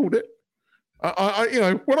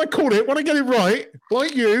 I when I called it, when I get it right,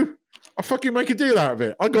 like you, I fucking make a deal out of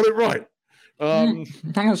it. I got it right. Hang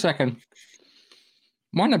on a second.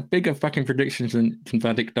 Mine are bigger fucking predictions than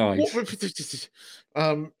Vadik dies.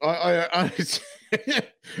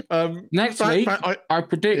 Next week, I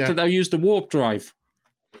predict that they'll use the warp drive.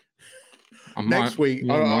 Next week,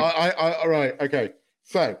 all right, okay.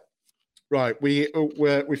 So, right, we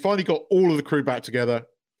finally got all of the crew back together.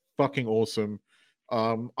 Fucking awesome.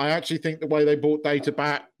 I actually think the way they brought Data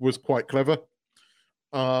back was quite clever.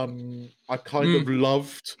 I kind of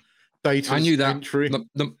loved Data's I knew that. entry.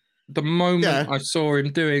 The moment I saw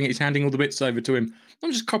him doing it, he's handing all the bits over to him.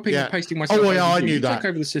 I'm just copying and pasting myself. Oh, yeah, I knew that. Take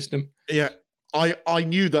over the system. Yeah, I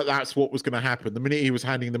knew that's what was going to happen. The minute he was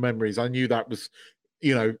handing the memories, I knew that was,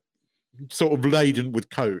 sort of laden with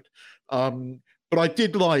code. But I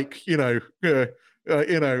did like,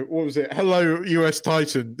 what was it? Hello, US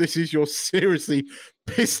Titan. This is your seriously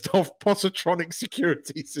pissed off positronic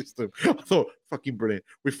security system. I thought, fucking brilliant.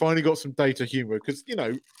 We finally got some Data humor because,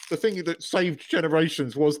 the thing that saved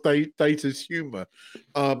generations was Data's humor.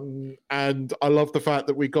 And I love the fact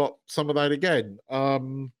that we got some of that again. I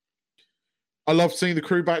love seeing the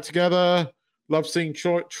crew back together. Love seeing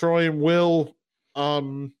Troy and Will.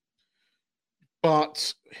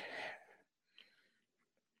 But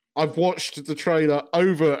I've watched the trailer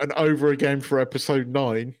over and over again for episode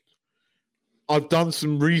 9. I've done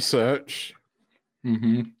some research.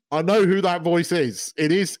 Mm-hmm. I know who that voice is.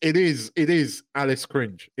 It is Alice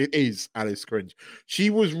Cringe. It is Alice Cringe. She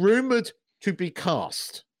was rumored to be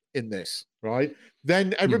cast in this, right?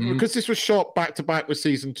 Then because this was shot back to back with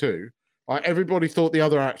season 2, right, everybody thought the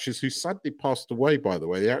other actress, who sadly passed away, by the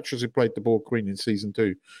way, the actress who played the Borg Queen in season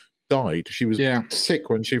 2, died. She was sick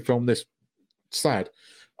when she filmed this. Sad.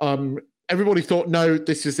 everybody thought, no,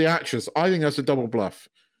 this is the actress. I think that's a double bluff.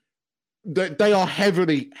 They are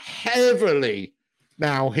heavily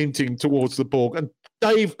now hinting towards the Borg. And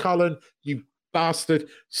Dave Cullen, you bastard,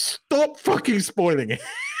 stop fucking spoiling it.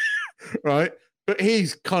 Right? But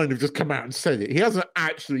he's kind of just come out and said it. He hasn't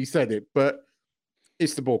actually said it, but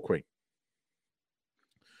it's the Borg Queen.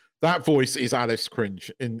 That voice is Alice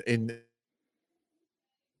Cringe in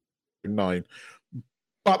 9.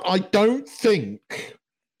 But I don't think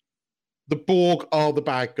the Borg are the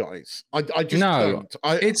bad guys. I just don't.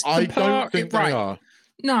 I don't think they are.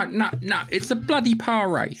 No. It's the bloody power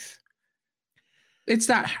wraith. It's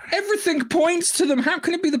that everything points to them. How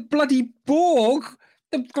can it be the bloody Borg?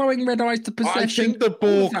 The glowing red eyes, the possession. I think the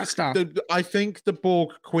Borg. That stuff. I think the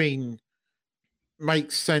Borg Queen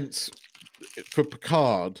makes sense for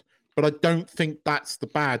Picard, but I don't think that's the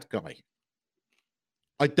bad guy.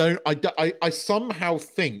 I somehow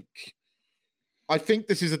think. I think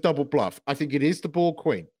this is a double bluff. I think it is the Borg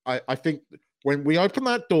Queen. I think when we open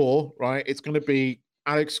that door, right, it's going to be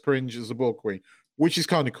Alex Cringe as the Borg Queen, which is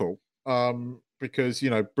kind of cool. Because,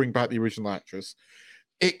 bring back the original actress.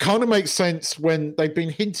 It kind of makes sense when they've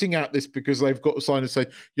been hinting at this because they've got a sign and say,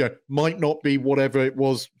 might not be whatever it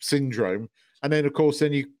was syndrome. And then, of course,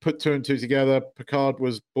 then you put 2 and 2 together. Picard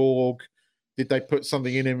was Borg. Did they put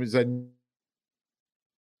something in him? Does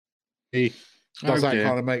that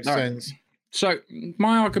kind of make sense? So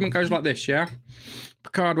my argument goes like this, yeah?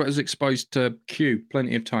 Picard was exposed to Q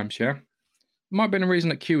plenty of times, yeah? Might have been a reason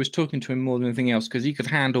that Q was talking to him more than anything else because he could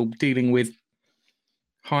handle dealing with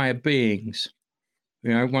higher beings,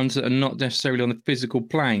 ones that are not necessarily on the physical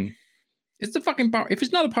plane. It's the fucking power. If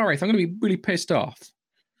it's not a power wraith, I'm going to be really pissed off.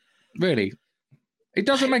 Really, it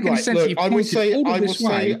doesn't make any sense. Look, I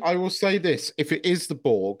will say this: if it is the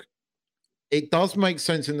Borg, it does make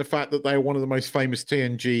sense in the fact that they are one of the most famous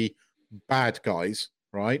TNG bad guys,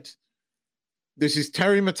 right? This is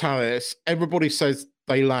Terry Matalis. Everybody says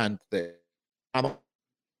they land there. And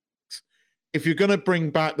if you're going to bring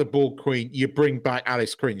back the Borg Queen, you bring back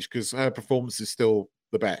Alice Cringe because her performance is still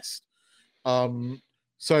the best.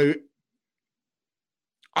 So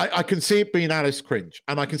I can see it being Alice Cringe,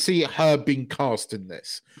 and I can see her being cast in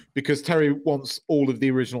this because Terry wants all of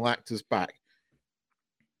the original actors back.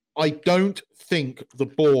 I don't think the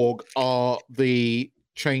Borg are the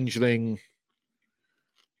changeling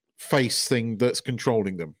face thing that's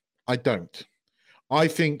controlling them. I don't. I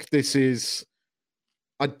think this is...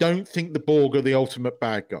 I don't think the Borg are the ultimate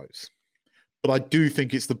bad guys, but I do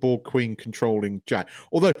think it's the Borg Queen controlling Jack.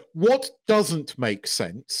 Although what doesn't make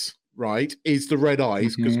sense, right, is the red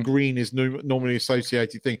eyes, because green is normally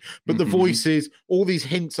associated thing. But the voices, all these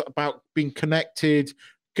hints about being connected,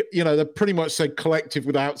 they pretty much said collective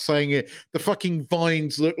without saying it. The fucking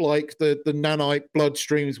vines look like the nanite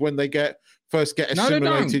bloodstreams when they first get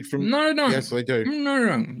assimilated from... No, yes, they do.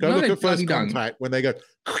 No. Go look at First Contact when they go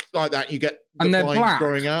like that. You get the and they're vines black.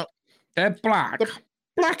 growing out. They're black. They're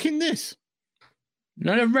black in this.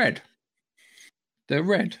 No, they're red. They're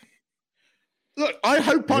red. Look, I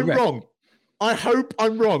hope I'm wrong. I hope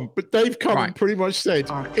I'm wrong. But Dave Cullen pretty much said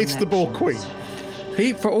it's the Borg Queen.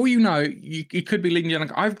 He, for all you know, you could be leading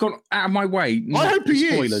down. I've gone out of my way. I hope he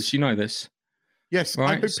is. Spoilers, you know this. Yes,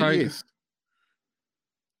 right? I hope he is.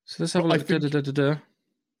 So let's have a look. So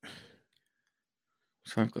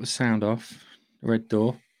I've got the sound off. The red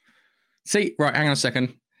door. See, right, hang on a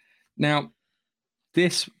second. Now,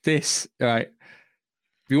 this, right.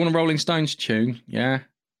 If you want a Rolling Stones tune, yeah,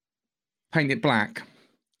 paint it black.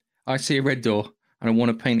 I see a red door and I want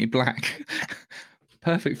to paint it black.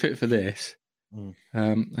 Perfect fit for this.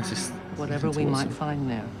 Let's just whatever we might find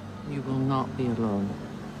there, you will not be alone.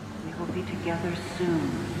 We will be together soon.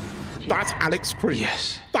 That's Alex Cringe.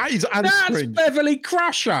 Yes. That is Alice Cringe. That's Beverly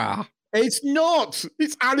Crusher. It's not.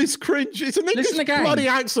 It's Alice Cringe. It's an English bloody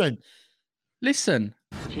accent. Listen.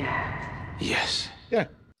 Jack. Yes. Yeah.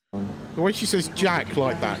 The way she says Jack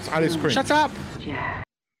like that, it's Alice Cringe. Shut up. Jack.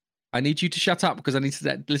 I need you to shut up because I need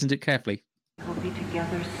to listen to it carefully. We'll be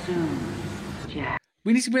together soon. Jack.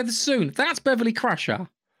 We need to be together soon. That's Beverly Crusher.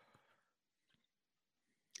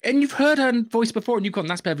 And you've heard her voice before and you've gone,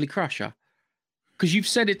 that's Beverly Crusher. Because you've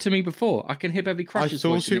said it to me before. I can hear Beverly Crusher's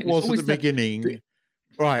voice. I thought it was at the beginning.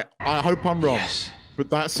 Right, I hope I'm wrong. Yes. But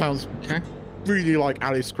that sounds really like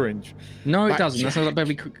Alice Cringe. No, it doesn't. That sounds like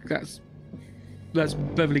Beverly... That's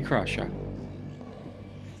Beverly Crusher.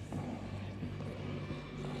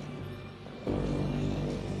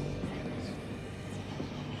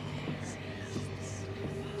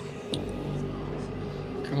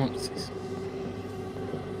 Come on.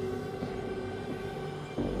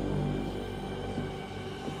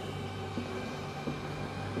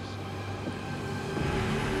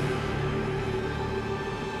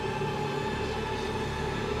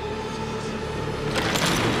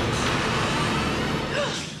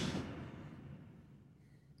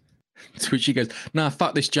 to which she goes, "Nah,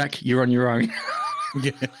 fuck this, Jack. You're on your own."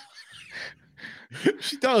 Yeah.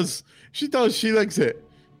 She does. She legs it.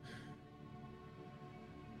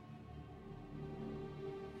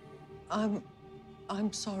 I'm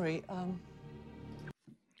sorry.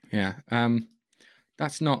 Yeah.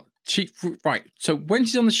 That's not right. So when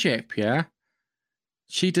she's on the ship, yeah,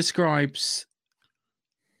 she describes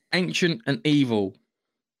ancient and evil.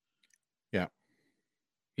 Yeah.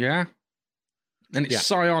 Yeah. And it's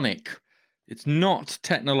psionic. It's not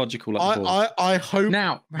technological. I hope.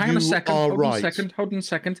 Now, hang on a second. Hold on a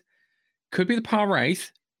second. Could be the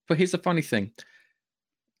Par-Wraith, but here's the funny thing.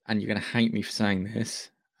 And you're going to hate me for saying this.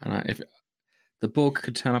 And if the Borg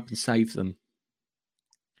could turn up and save them.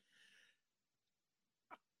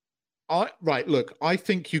 Look, I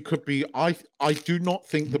think you could be. I do not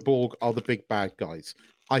think the Borg are the big bad guys.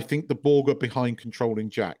 I think the Borg are behind controlling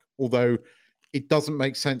Jack. Although it doesn't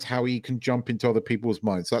make sense how he can jump into other people's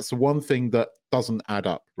minds. That's the one thing that doesn't add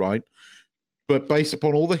up, right? But based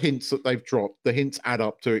upon all the hints that they've dropped, the hints add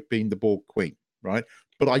up to it being the Borg Queen, right?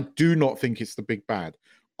 But I do not think it's the big bad.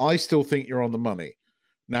 I still think you're on the money.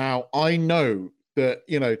 Now, I know that,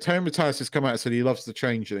 Terry Matalas has come out and said he loves to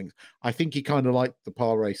change things. I think he kind of liked the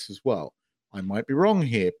Par-Wraith as well. I might be wrong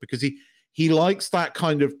here because he likes that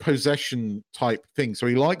kind of possession type thing. So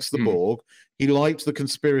he likes the Borg. He likes the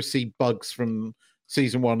conspiracy bugs from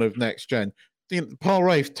season 1 of Next Gen. The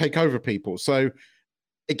Par-Wraith take over people. So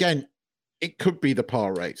again, it could be the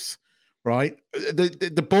Par-Wraiths, right?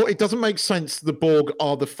 The Borg, it doesn't make sense the Borg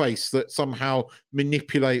are the face that somehow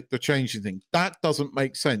manipulate the changing thing. That doesn't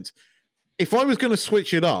make sense. If I was going to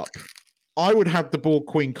switch it up, I would have the Borg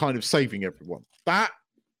Queen kind of saving everyone. That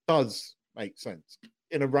does make sense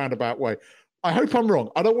in a roundabout way. I hope I'm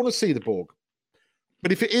wrong. I don't want to see the Borg.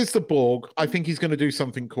 But if it is the Borg, I think he's going to do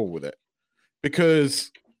something cool with it.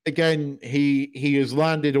 Because, again, he has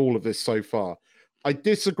landed all of this so far. I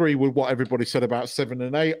disagree with what everybody said about 7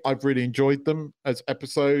 and 8. I've really enjoyed them as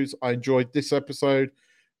episodes. I enjoyed this episode.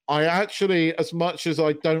 I actually, as much as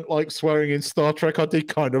I don't like swearing in Star Trek, I did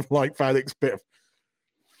kind of like Valek's bit of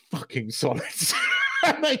fucking solids.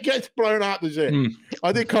 And it gets blown out the shit.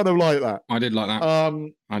 I did kind of like that. I did like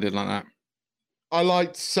that. I did like that. I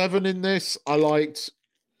liked 7 in this. I liked,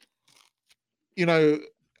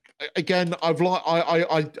 again,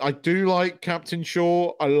 I do like Captain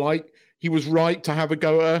Shaw. He was right to have a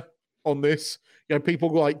go at her on this.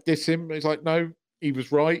 People like diss him. It's like, no, he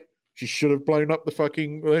was right. She should have blown up the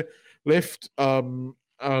fucking lift.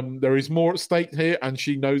 There is more at stake here, and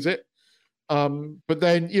she knows it. But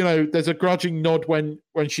then, there's a grudging nod when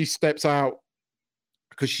she steps out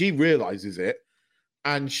because she realizes it,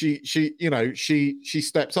 and she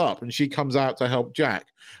steps up and she comes out to help Jack.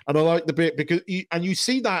 And I like the bit because you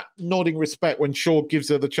see that nodding respect when Shaw gives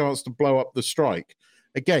her the chance to blow up the strike.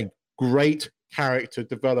 Again, great character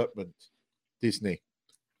development. Disney,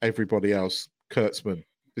 everybody else, Kurtzman.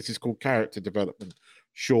 This is called character development.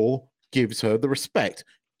 Shaw gives her the respect.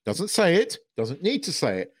 Doesn't say it, doesn't need to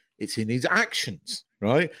say it. It's in his actions,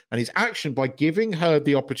 right? And his action by giving her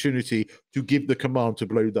the opportunity to give the command to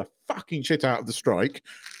blow the fucking shit out of the strike.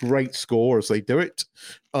 Great score as they do it.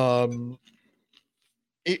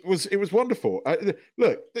 It was wonderful.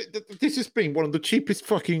 Look, this has been one of the cheapest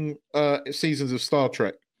fucking seasons of Star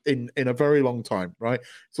Trek in a very long time, right?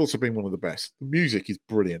 It's also been one of the best. The music is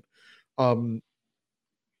brilliant.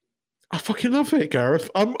 I fucking love it,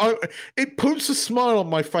 Gareth. It puts a smile on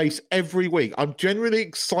my face every week. I'm genuinely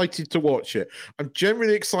excited to watch it. I'm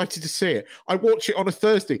genuinely excited to see it. I watch it on a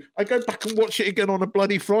Thursday. I go back and watch it again on a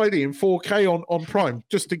bloody Friday in 4K on Prime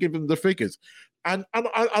just to give them the figures. And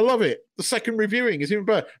I love it. The second reviewing is even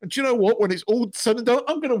better. And do you know what? When it's all said and done,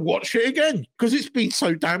 I'm going to watch it again because it's been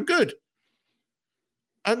so damn good.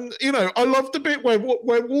 And, I love the bit where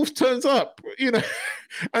Wolf turns up,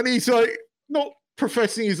 and he's like, not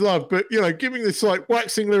professing his love, but giving this like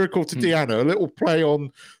waxing lyrical to Deanna, a little play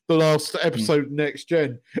on the last episode of Next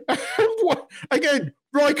Gen. Again,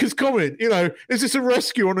 Riker's comment, is this a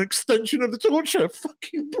rescue or an extension of the torture?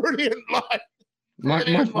 Fucking brilliant line.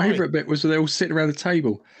 My favourite bit was they all sit around the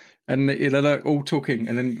table and they're all talking,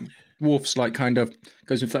 and then Worf's like kind of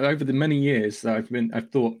goes, in fact, over the many years that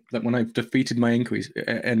I've thought that when I've defeated my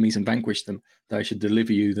enemies and vanquished them, that I should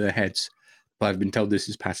deliver you their heads. But I've been told this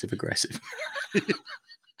is passive aggressive.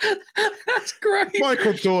 That's great.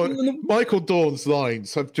 Michael Dorn's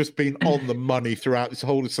lines have just been on the money throughout this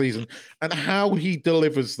whole season, and how he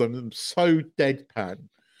delivers them so deadpan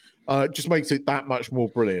just makes it that much more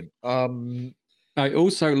brilliant. I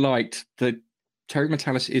also liked that Terry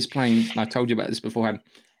Matalas is playing, and I told you about this beforehand,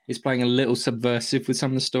 he's playing a little subversive with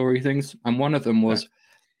some of the story things. And one of them was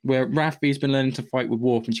where Raffi's been learning to fight with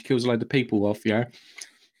Worf and she kills a load of people off, yeah?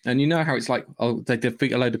 And you know how it's like, oh, they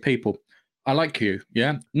defeat a load of people. I like you,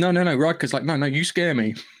 yeah? No. Riker's like, no, you scare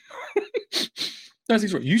me. That's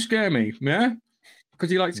his right. You scare me, yeah? Because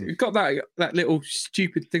he's got that little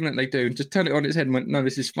stupid thing that they do and just turn it on its head and went, no,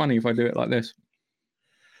 this is funny if I do it like this.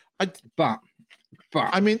 But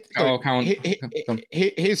I mean,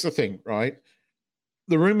 here's the thing, right?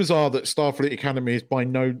 The rumors are that Starfleet Academy is by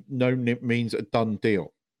no means a done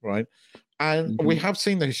deal, right? And we have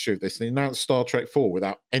seen the history of this. They announced Star Trek 4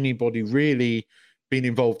 without anybody really being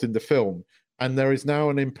involved in the film. And there is now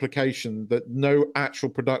an implication that no actual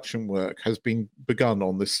production work has been begun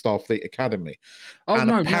on this Starfleet Academy. Oh, and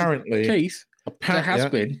no, apparently, Keith, there has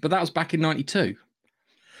been, but that was back in 92.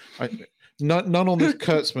 None on this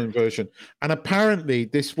Kurtzman version. And apparently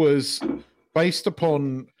this was based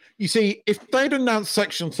upon, you see, if they'd announced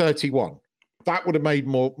Section 31, that would have made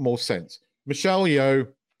more sense. Michelle Yeoh,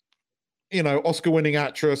 Oscar-winning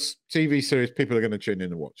actress, TV series, people are going to tune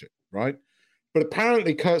in and watch it, right? But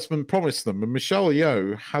apparently Kurtzman promised them, and Michelle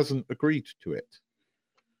Yeoh hasn't agreed to it.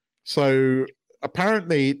 So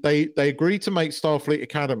apparently they agreed to make Starfleet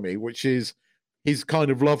Academy, which is his kind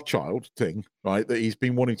of love child thing, right? That he's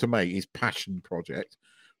been wanting to make, his passion project,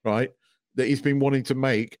 right? That he's been wanting to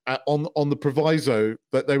make on the proviso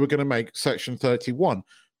that they were going to make Section 31.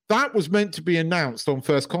 That was meant to be announced on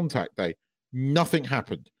First Contact Day. Nothing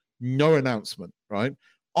happened. No announcement, right?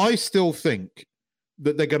 I still think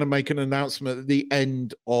that they're going to make an announcement at the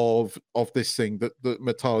end of this thing that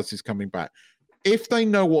Matalas is coming back. If they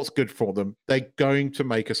know what's good for them, they're going to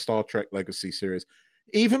make a Star Trek Legacy series.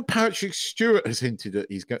 Even Patrick Stewart has hinted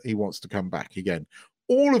that he wants to come back again.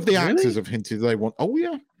 All of the actors have hinted they want. Oh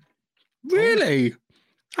yeah, really?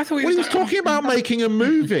 I thought he was talking about making a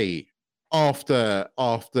movie after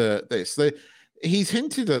this. He's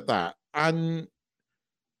hinted at that, and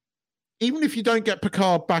even if you don't get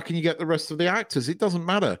Picard back and you get the rest of the actors, it doesn't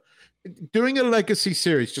matter. Doing a legacy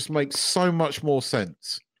series just makes so much more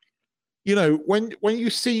sense. When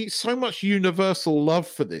you see so much universal love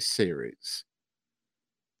for this series,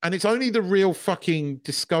 and it's only the real fucking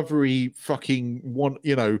Discovery fucking one,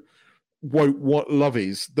 what love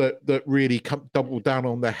is that really double down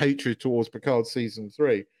on their hatred towards Picard season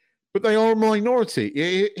 3. But they are a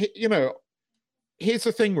minority. Here's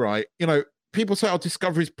the thing, right? People say,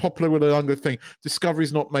 Discovery's popular with a younger thing.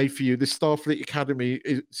 Discovery's not made for you. The Starfleet Academy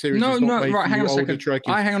series is not made for you older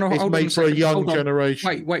Trekkies. It's made for a young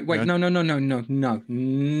generation. Wait. Yeah?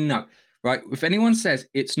 No. Right? If anyone says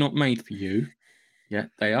it's not made for you, yeah,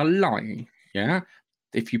 they are lying. Yeah?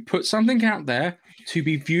 If you put something out there to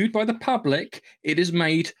be viewed by the public, it is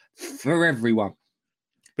made for everyone.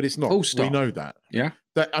 But it's not. We know that. Yeah?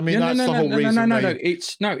 That's the whole reason.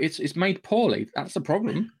 No. It's made poorly. That's the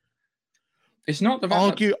problem. It's not the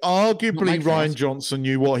arguably Ryan Johnson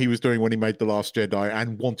knew what he was doing when he made The Last Jedi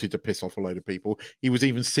and wanted to piss off a load of people. He was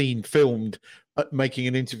even seen filmed making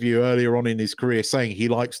an interview earlier on in his career saying he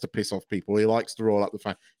likes to piss off people. He likes to roll up the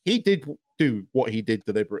fan. He did do what he did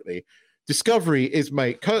deliberately. Discovery is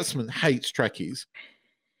made. Kurtzman hates Trekkies.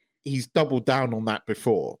 He's doubled down on that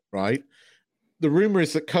before, right? The rumor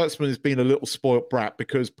is that Kurtzman has been a little spoilt brat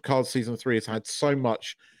because Picard season 3 has had so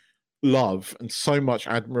much love and so much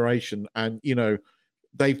admiration, and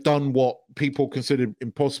they've done what people considered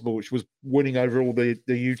impossible, which was winning over all the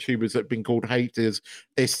YouTubers that have been called haters,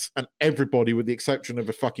 and everybody with the exception of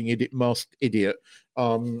a fucking masked idiot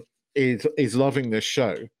is loving this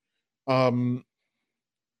show.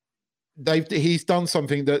 He's done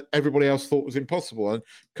something that everybody else thought was impossible, and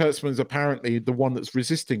Kurtzman's apparently the one that's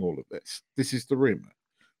resisting all of this. This is the rumor.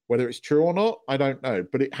 Whether it's true or not, I don't know,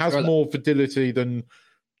 but it has more fidelity than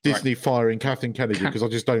Disney firing Kathleen Kennedy, because I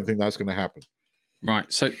just don't think that's going to happen.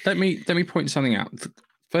 Right. So let me point something out.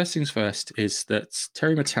 First things first is that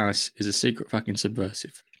Terry Matalas is a secret fucking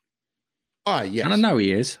subversive. Yes. And I know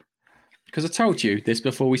he is, because I told you this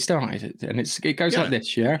before we started, and it goes like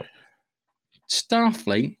this, yeah?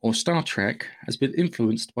 Starfleet or Star Trek has been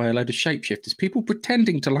influenced by a load of shapeshifters, people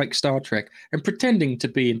pretending to like Star Trek and pretending to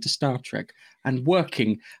be into Star Trek and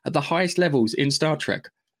working at the highest levels in Star Trek.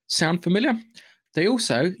 Sound familiar? They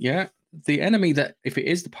also, the enemy that, if it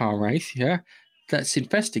is the power wraith, that's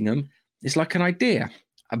infesting them is like an idea,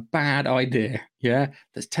 a bad idea,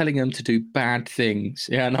 that's telling them to do bad things.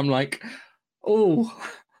 And I'm like,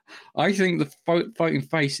 I think the fighting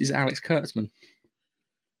face is Alex Kurtzman.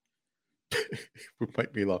 Would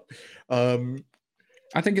make me laugh.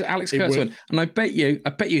 I think it's Alex Kurtzman. And I bet you,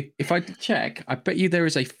 if I check, I bet you there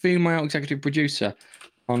is a female executive producer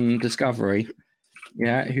on Discovery,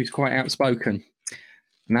 who's quite outspoken.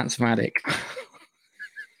 And that's Vadik.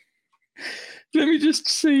 Let me just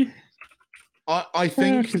see. I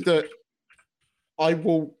think that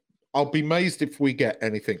I'll be amazed if we get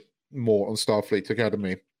anything more on Starfleet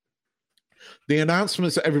Academy. The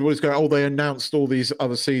announcements that everybody's going, they announced all these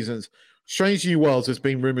other seasons. Strange New Worlds has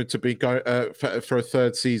been rumored to be for a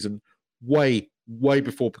third season way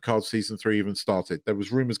before Picard season 3 even started. There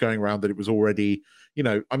was rumors going around that it was already,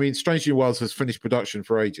 Strange New Worlds has finished production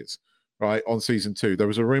for ages, right, on season 2. There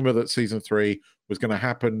was a rumor that season 3 was going to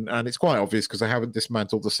happen, and it's quite obvious because they haven't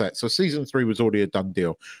dismantled the set. So season 3 was already a done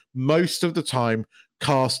deal. Most of the time,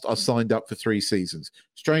 cast are signed up for 3 seasons.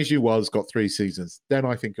 Strange New Worlds got 3 seasons. Then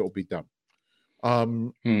I think it'll be done.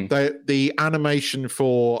 The animation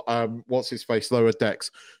for what's his face, Lower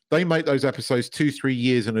Decks, they make those episodes 2-3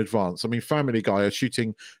 years in advance. I mean, Family Guy are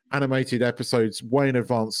shooting animated episodes way in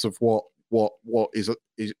advance of what is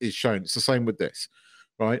shown. It's the same with this,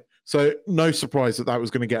 right? So no surprise that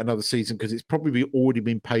was going to get another season because it's probably already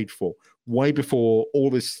been paid for way before all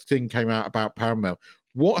this thing came out about Paramount.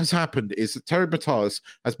 What has happened is that Terry Batalas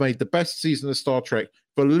has made the best season of Star Trek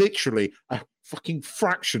for literally a fucking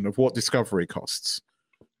fraction of what Discovery costs,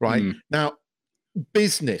 right? Now,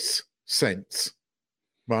 business sense,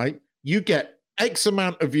 right? You get X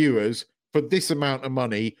amount of viewers for this amount of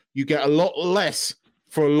money. You get a lot less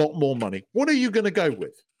for a lot more money. What are you going to go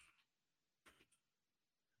with?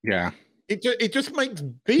 Yeah. It just makes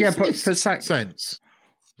business sense.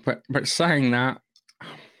 But saying that,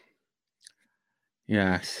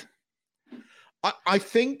 yes. I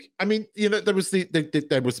think, there was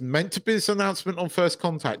there was meant to be this announcement on First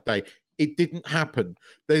Contact Day. It didn't happen.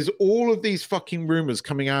 There's all of these fucking rumors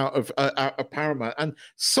coming out of Paramount, and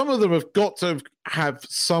some of them have got to have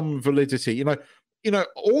some validity.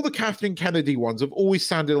 All the Kathleen Kennedy ones have always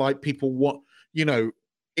sounded like people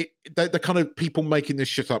they're kind of people making this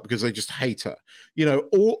shit up because they just hate her.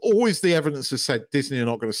 Always the evidence has said Disney are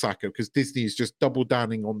not going to sack her because Disney is just double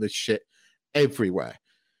downing on this shit everywhere.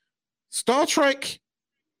 Star Trek,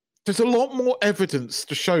 there's a lot more evidence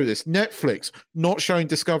to show this. Netflix not showing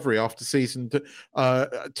Discovery after season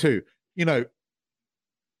 2.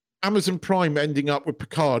 Amazon Prime ending up with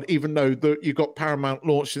Picard, even though you got Paramount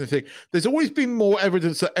launching the thing. There's always been more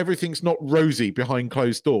evidence that everything's not rosy behind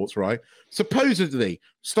closed doors, right? Supposedly,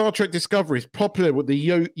 Star Trek Discovery is popular with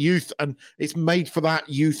the youth, and it's made for that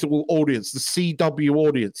youthful audience, the CW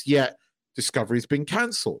audience, yet Discovery's been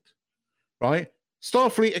cancelled, right?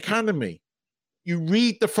 Starfleet Academy. You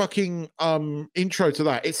read the fucking intro to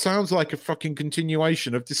that. It sounds like a fucking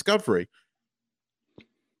continuation of Discovery.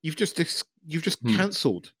 You've just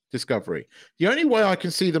cancelled Discovery. The only way I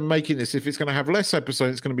can see them making this, if it's going to have less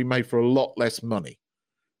episodes, it's going to be made for a lot less money,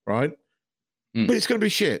 right? But it's going to be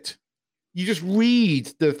shit. You just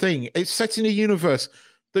read the thing. It's set in a universe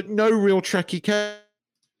that no real Trekkie cares.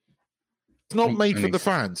 It's not made for the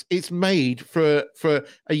fans. It's made for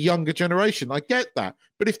a younger generation. I get that.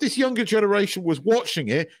 But if this younger generation was watching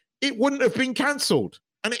it, it wouldn't have been cancelled.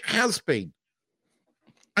 And it has been.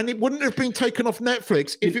 And it wouldn't have been taken off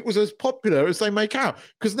Netflix if it was as popular as they make out.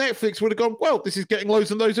 Because Netflix would have gone, well, this is getting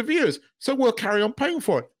loads and loads of viewers, so we'll carry on paying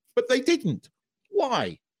for it. But they didn't.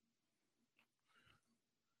 Why?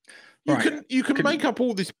 You can make up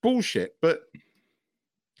all this bullshit, but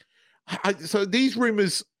so these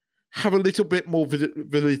rumors have a little bit more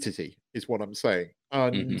validity, is what I'm saying.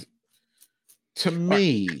 And to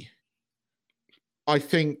me, I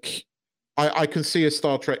think I can see a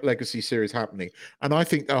Star Trek Legacy series happening. And I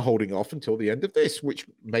think they're holding off until the end of this, which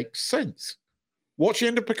makes sense. Watch the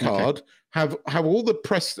end of Picard, have all the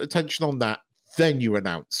press attention on that, then you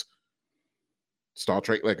announce Star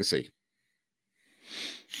Trek Legacy.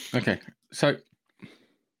 Okay, so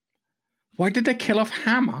why did they kill off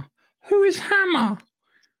Hammer? Who is Hammer?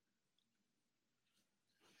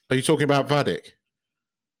 Are you talking about Vadic?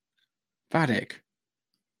 Vadic.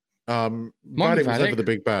 Vadic was never the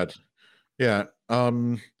big bad. Yeah.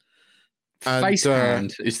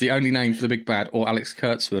 Facehand is the only name for the big bad, or Alex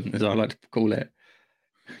Kurtzman, as I like to call it,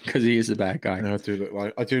 because he is the bad guy. No, I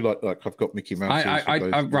do like I've got Mickey Mouse.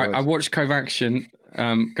 I watched Kovacian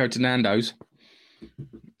go to Nando's,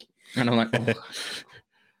 and I'm like,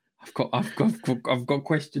 I've got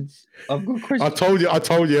questions. I've got questions. I told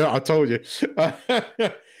you.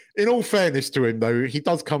 In all fairness to him, though, he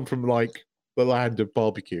does come from like the land of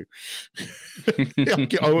barbecue.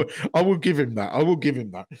 I will give him that. No!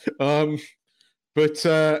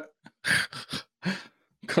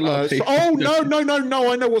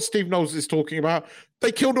 I know what Steve Knowles is talking about.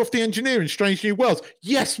 They killed off the engineer in Strange New Worlds.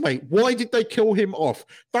 Yes, mate. Why did they kill him off?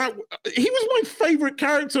 He was my favorite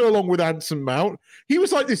character, along with Anson Mount. He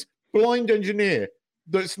was like this blind engineer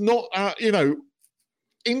that's not,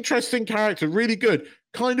 interesting character, really good.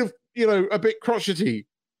 Kind of a bit crotchety.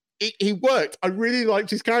 He worked. I really liked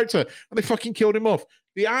his character, and they fucking killed him off.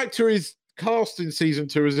 The actor is cast in season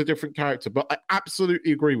 2 as a different character, but I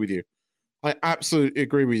absolutely agree with you. But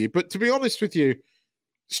to be honest with you,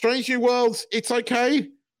 Strange New Worlds, it's okay.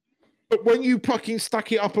 But when you fucking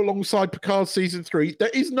stack it up alongside Picard season 3, there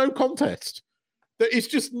is no contest. There is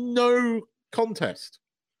just no contest.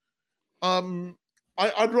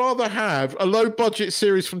 I'd rather have a low-budget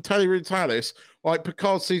series from Taylor and Talis like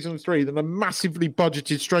Picard season 3 than a massively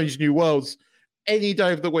budgeted Strange New Worlds any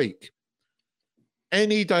day of the week.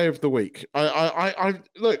 Any day of the week. I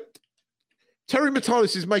look. Terry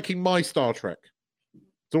Matalis is making my Star Trek.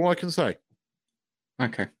 That's all I can say.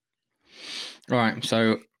 Okay. Right.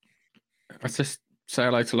 So let's just say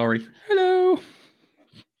hello to Laurie. Hello.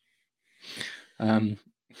 And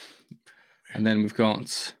then we've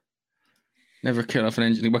got never kill off an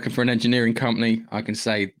engineer. Working for an engineering company, I can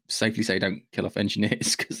safely say don't kill off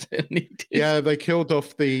engineers because they're needed. Yeah, they killed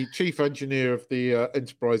off the chief engineer of the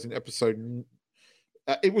Enterprise in episode.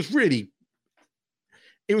 It was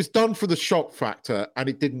done for the shock factor, and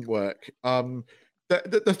it didn't work.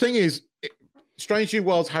 The thing is, Strange New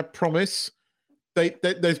Worlds had promise.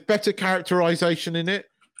 There's better characterization in it,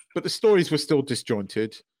 but the stories were still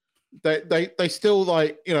disjointed. They still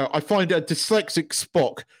I find a dyslexic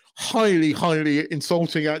Spock highly, highly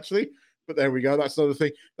insulting, actually. But there we go. That's another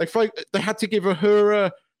thing. They had to give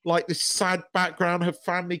Uhura this sad background, her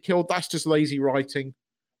family killed. That's just lazy writing.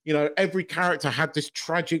 Every character had this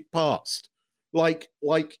tragic past.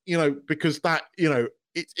 Because that,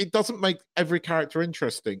 it doesn't make every character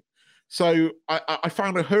interesting. So I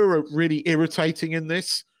found Uhura really irritating in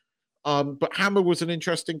this. But Hammer was an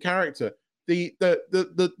interesting character. The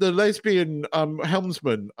lesbian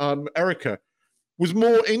helmsman, Erica, was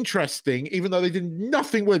more interesting, even though they did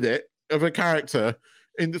nothing with it of a character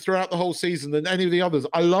throughout the whole season than any of the others.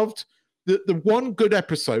 I loved the one good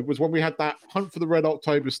episode was when we had that Hunt for the Red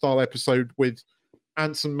October style episode with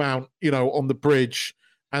Anson Mount, on the bridge,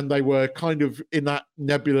 and they were kind of in that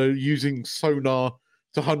nebula using sonar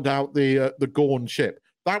to hunt out the Gorn ship.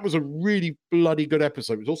 That was a really bloody good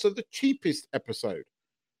episode. It was also the cheapest episode.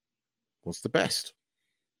 Was the best.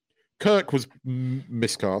 Kirk was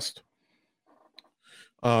miscast.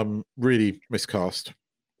 Really miscast.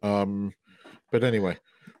 But anyway,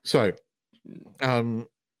 so because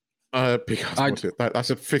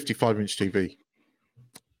that's a 55-inch TV.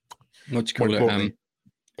 What do you call it?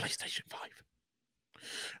 PlayStation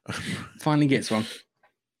 5. Finally gets one.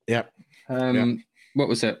 Yep. What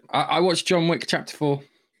was it? I watched John Wick Chapter 4.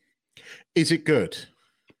 Is it good?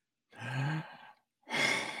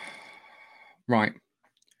 Right.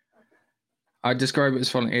 I describe it as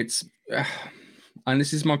funny. It's, and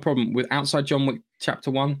this is my problem with outside John Wick Chapter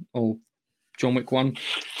 1 or John Wick 1,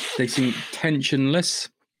 they seem tensionless.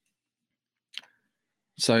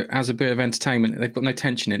 So as a bit of entertainment, they've got no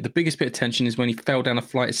tension in it. The biggest bit of tension is when he fell down a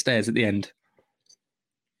flight of stairs at the end.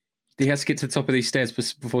 He has to get to the top of these stairs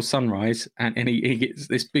before sunrise, and he gets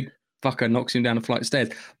this big fucker knocks him down a flight of stairs.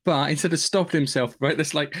 But instead of stopping himself, right,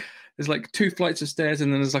 there's like 2 flights of stairs,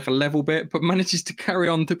 and then there's a level bit, but manages to carry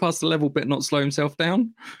on to pass the level bit, not slow himself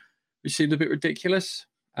down, which seemed a bit ridiculous.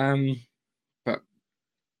 But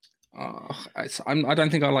I don't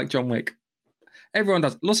think I like John Wick. Everyone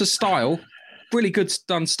does. Lots of style, really good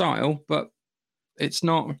done style, but it's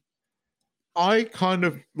not. I kind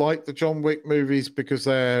of like the John Wick movies because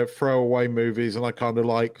they're throwaway movies, and I kind of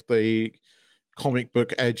like the comic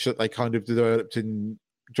book edge that they kind of developed in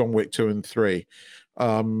John Wick 2 and 3.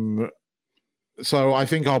 So I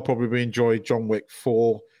think I'll probably enjoy John Wick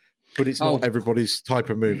 4, but it's not everybody's type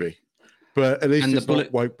of movie. But at least it's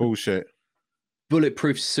not woke bullshit.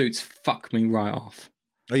 Bulletproof suits fuck me right off.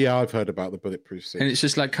 Oh, yeah, I've heard about the bulletproof suit. And it's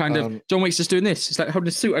just kind of John Wick's just doing this. It's like holding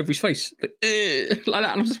a suit over his face, like that.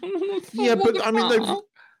 And I'm just, yeah, but I mean,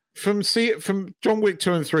 from John Wick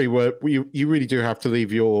 2 and 3, where you really do have to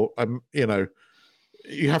leave your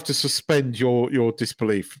you have to suspend your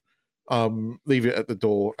disbelief, leave it at the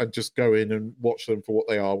door, and just go in and watch them for what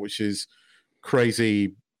they are, which is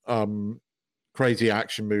crazy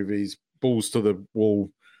action movies, balls to the wall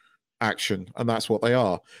action, and that's what they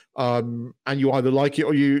are. And you either like it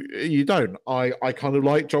or you don't. I kind of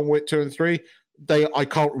like John Wick 2 and 3. I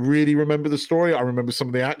can't really remember the story. I remember some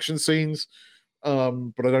of the action scenes,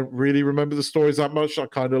 but I don't really remember the stories that much. I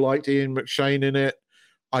kind of liked Ian McShane in it.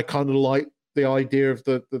 I kind of like the idea of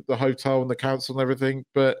the hotel and the council and everything,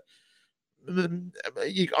 but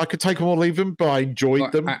I could take them or leave them, but I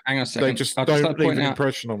enjoyed them. Hang on a second. They just don't leave an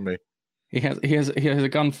impression on me. He has a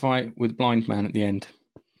gunfight with Blind Man at the end.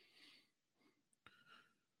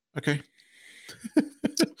 Okay.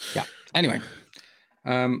 Yeah. Anyway,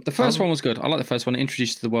 The first one was good. I like the first one. It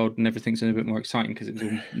introduced to the world and everything's a bit more exciting because it was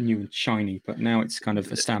all new and shiny. But now it's kind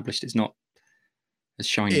of established. It's not as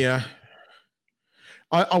shiny. Yeah.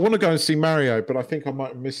 I want to go and see Mario, but I think I might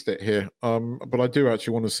have missed it here. But I do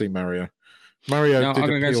actually want to see Mario. No, I'm going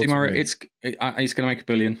to go see Mario. It's going to make $1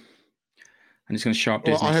 billion, and it's going to show up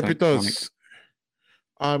Disney. Well, I hope it does.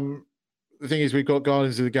 The thing is, we've got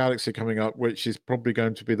Guardians of the Galaxy coming up, which is probably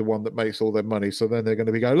going to be the one that makes all their money. So then they're going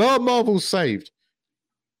to be going, "Oh, Marvel's saved."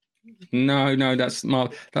 No, that's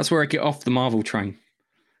where I get off the Marvel train.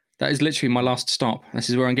 That is literally my last stop. This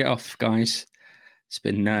is where I get off, guys. It's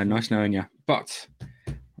been nice knowing you, but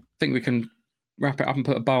I think we can wrap it up and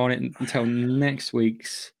put a bow on it until next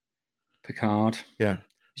week's Picard. Yeah.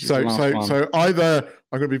 So either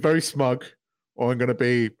I'm going to be very smug, or I'm going to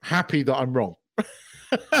be happy that I'm wrong.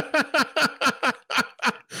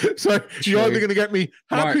 So you're either going to get me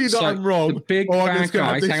happy that I'm wrong, the big or bad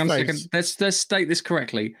guys. Hang on a second. Let's state this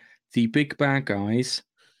correctly. The big bad guys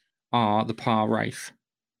are the Par Wraith.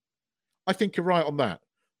 I think you're right on that.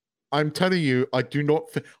 I'm telling you, I do not.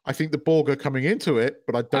 I think the Borg are coming into it,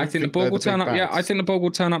 but I don't. I think the Borg will turn up. Yeah, I think the Borg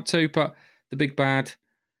will turn up too. But the big bad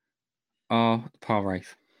are the Par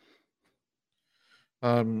Wraith.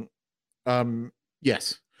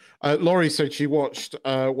 Yes. Laurie said she watched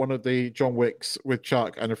one of the John Wicks with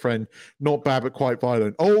Chuck and a friend. Not bad, but quite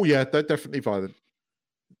violent. Oh yeah, they're definitely violent.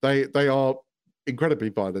 They are incredibly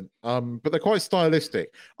violent. But they're quite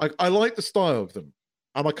stylistic. I like the style of them,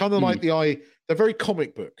 and I kind of like they're very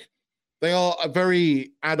comic book. They are a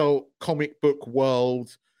very adult comic book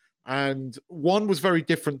world, and one was very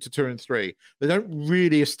different to 2 and 3. They don't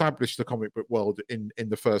really establish the comic book world in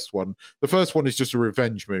the first one. The first one is just a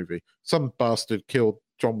revenge movie. Some bastard killed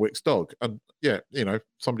John Wick's dog, and yeah,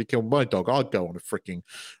 somebody killed my dog, I'd go on a freaking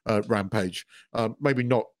rampage. Maybe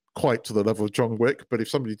not quite to the level of John Wick, but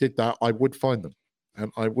if somebody did that, I would find them,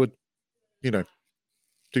 and I would, do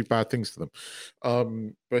bad things to them.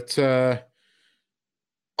 But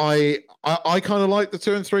I kind of like the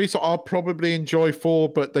 2 and 3, so I'll probably enjoy 4,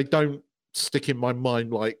 but they don't stick in my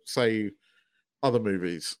mind like, say, other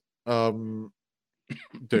movies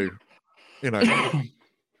do.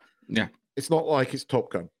 Yeah. It's not like it's Top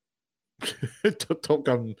Gun. Top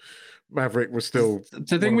Gun Maverick was still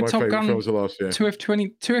the thing with Top Gun films of last year. Two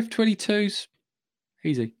F-22s,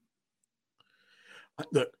 easy.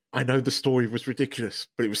 Look, I know the story was ridiculous,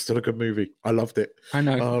 but it was still a good movie. I loved it. I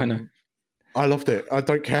know. I loved it. I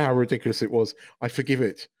don't care how ridiculous it was. I forgive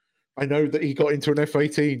it. I know that he got into an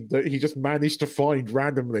F-18 that he just managed to find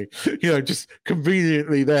randomly, just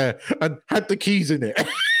conveniently there, and had the keys in it.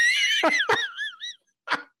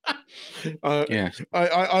 Yeah,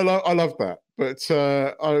 I love that. But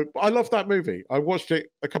I love that movie. I watched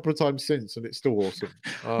it a couple of times since, and it's still awesome.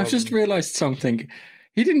 I've just realised something.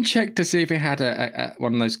 He didn't check to see if it had a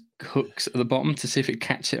one of those hooks at the bottom to see if it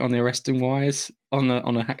catch it on the arresting wires on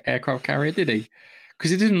an aircraft carrier, did he?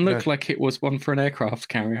 Because it didn't look like it was one for an aircraft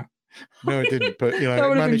carrier. No, it didn't. But that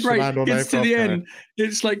would have been great. To Gets to the end.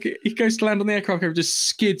 It's like he goes to land on the aircraft carrier, just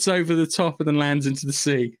skids over the top and then lands into the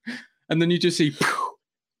sea, and then you just see.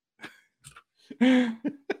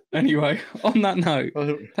 Anyway, on that note,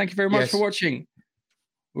 thank you very much for watching.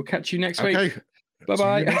 We'll catch you next week. Bye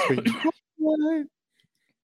bye.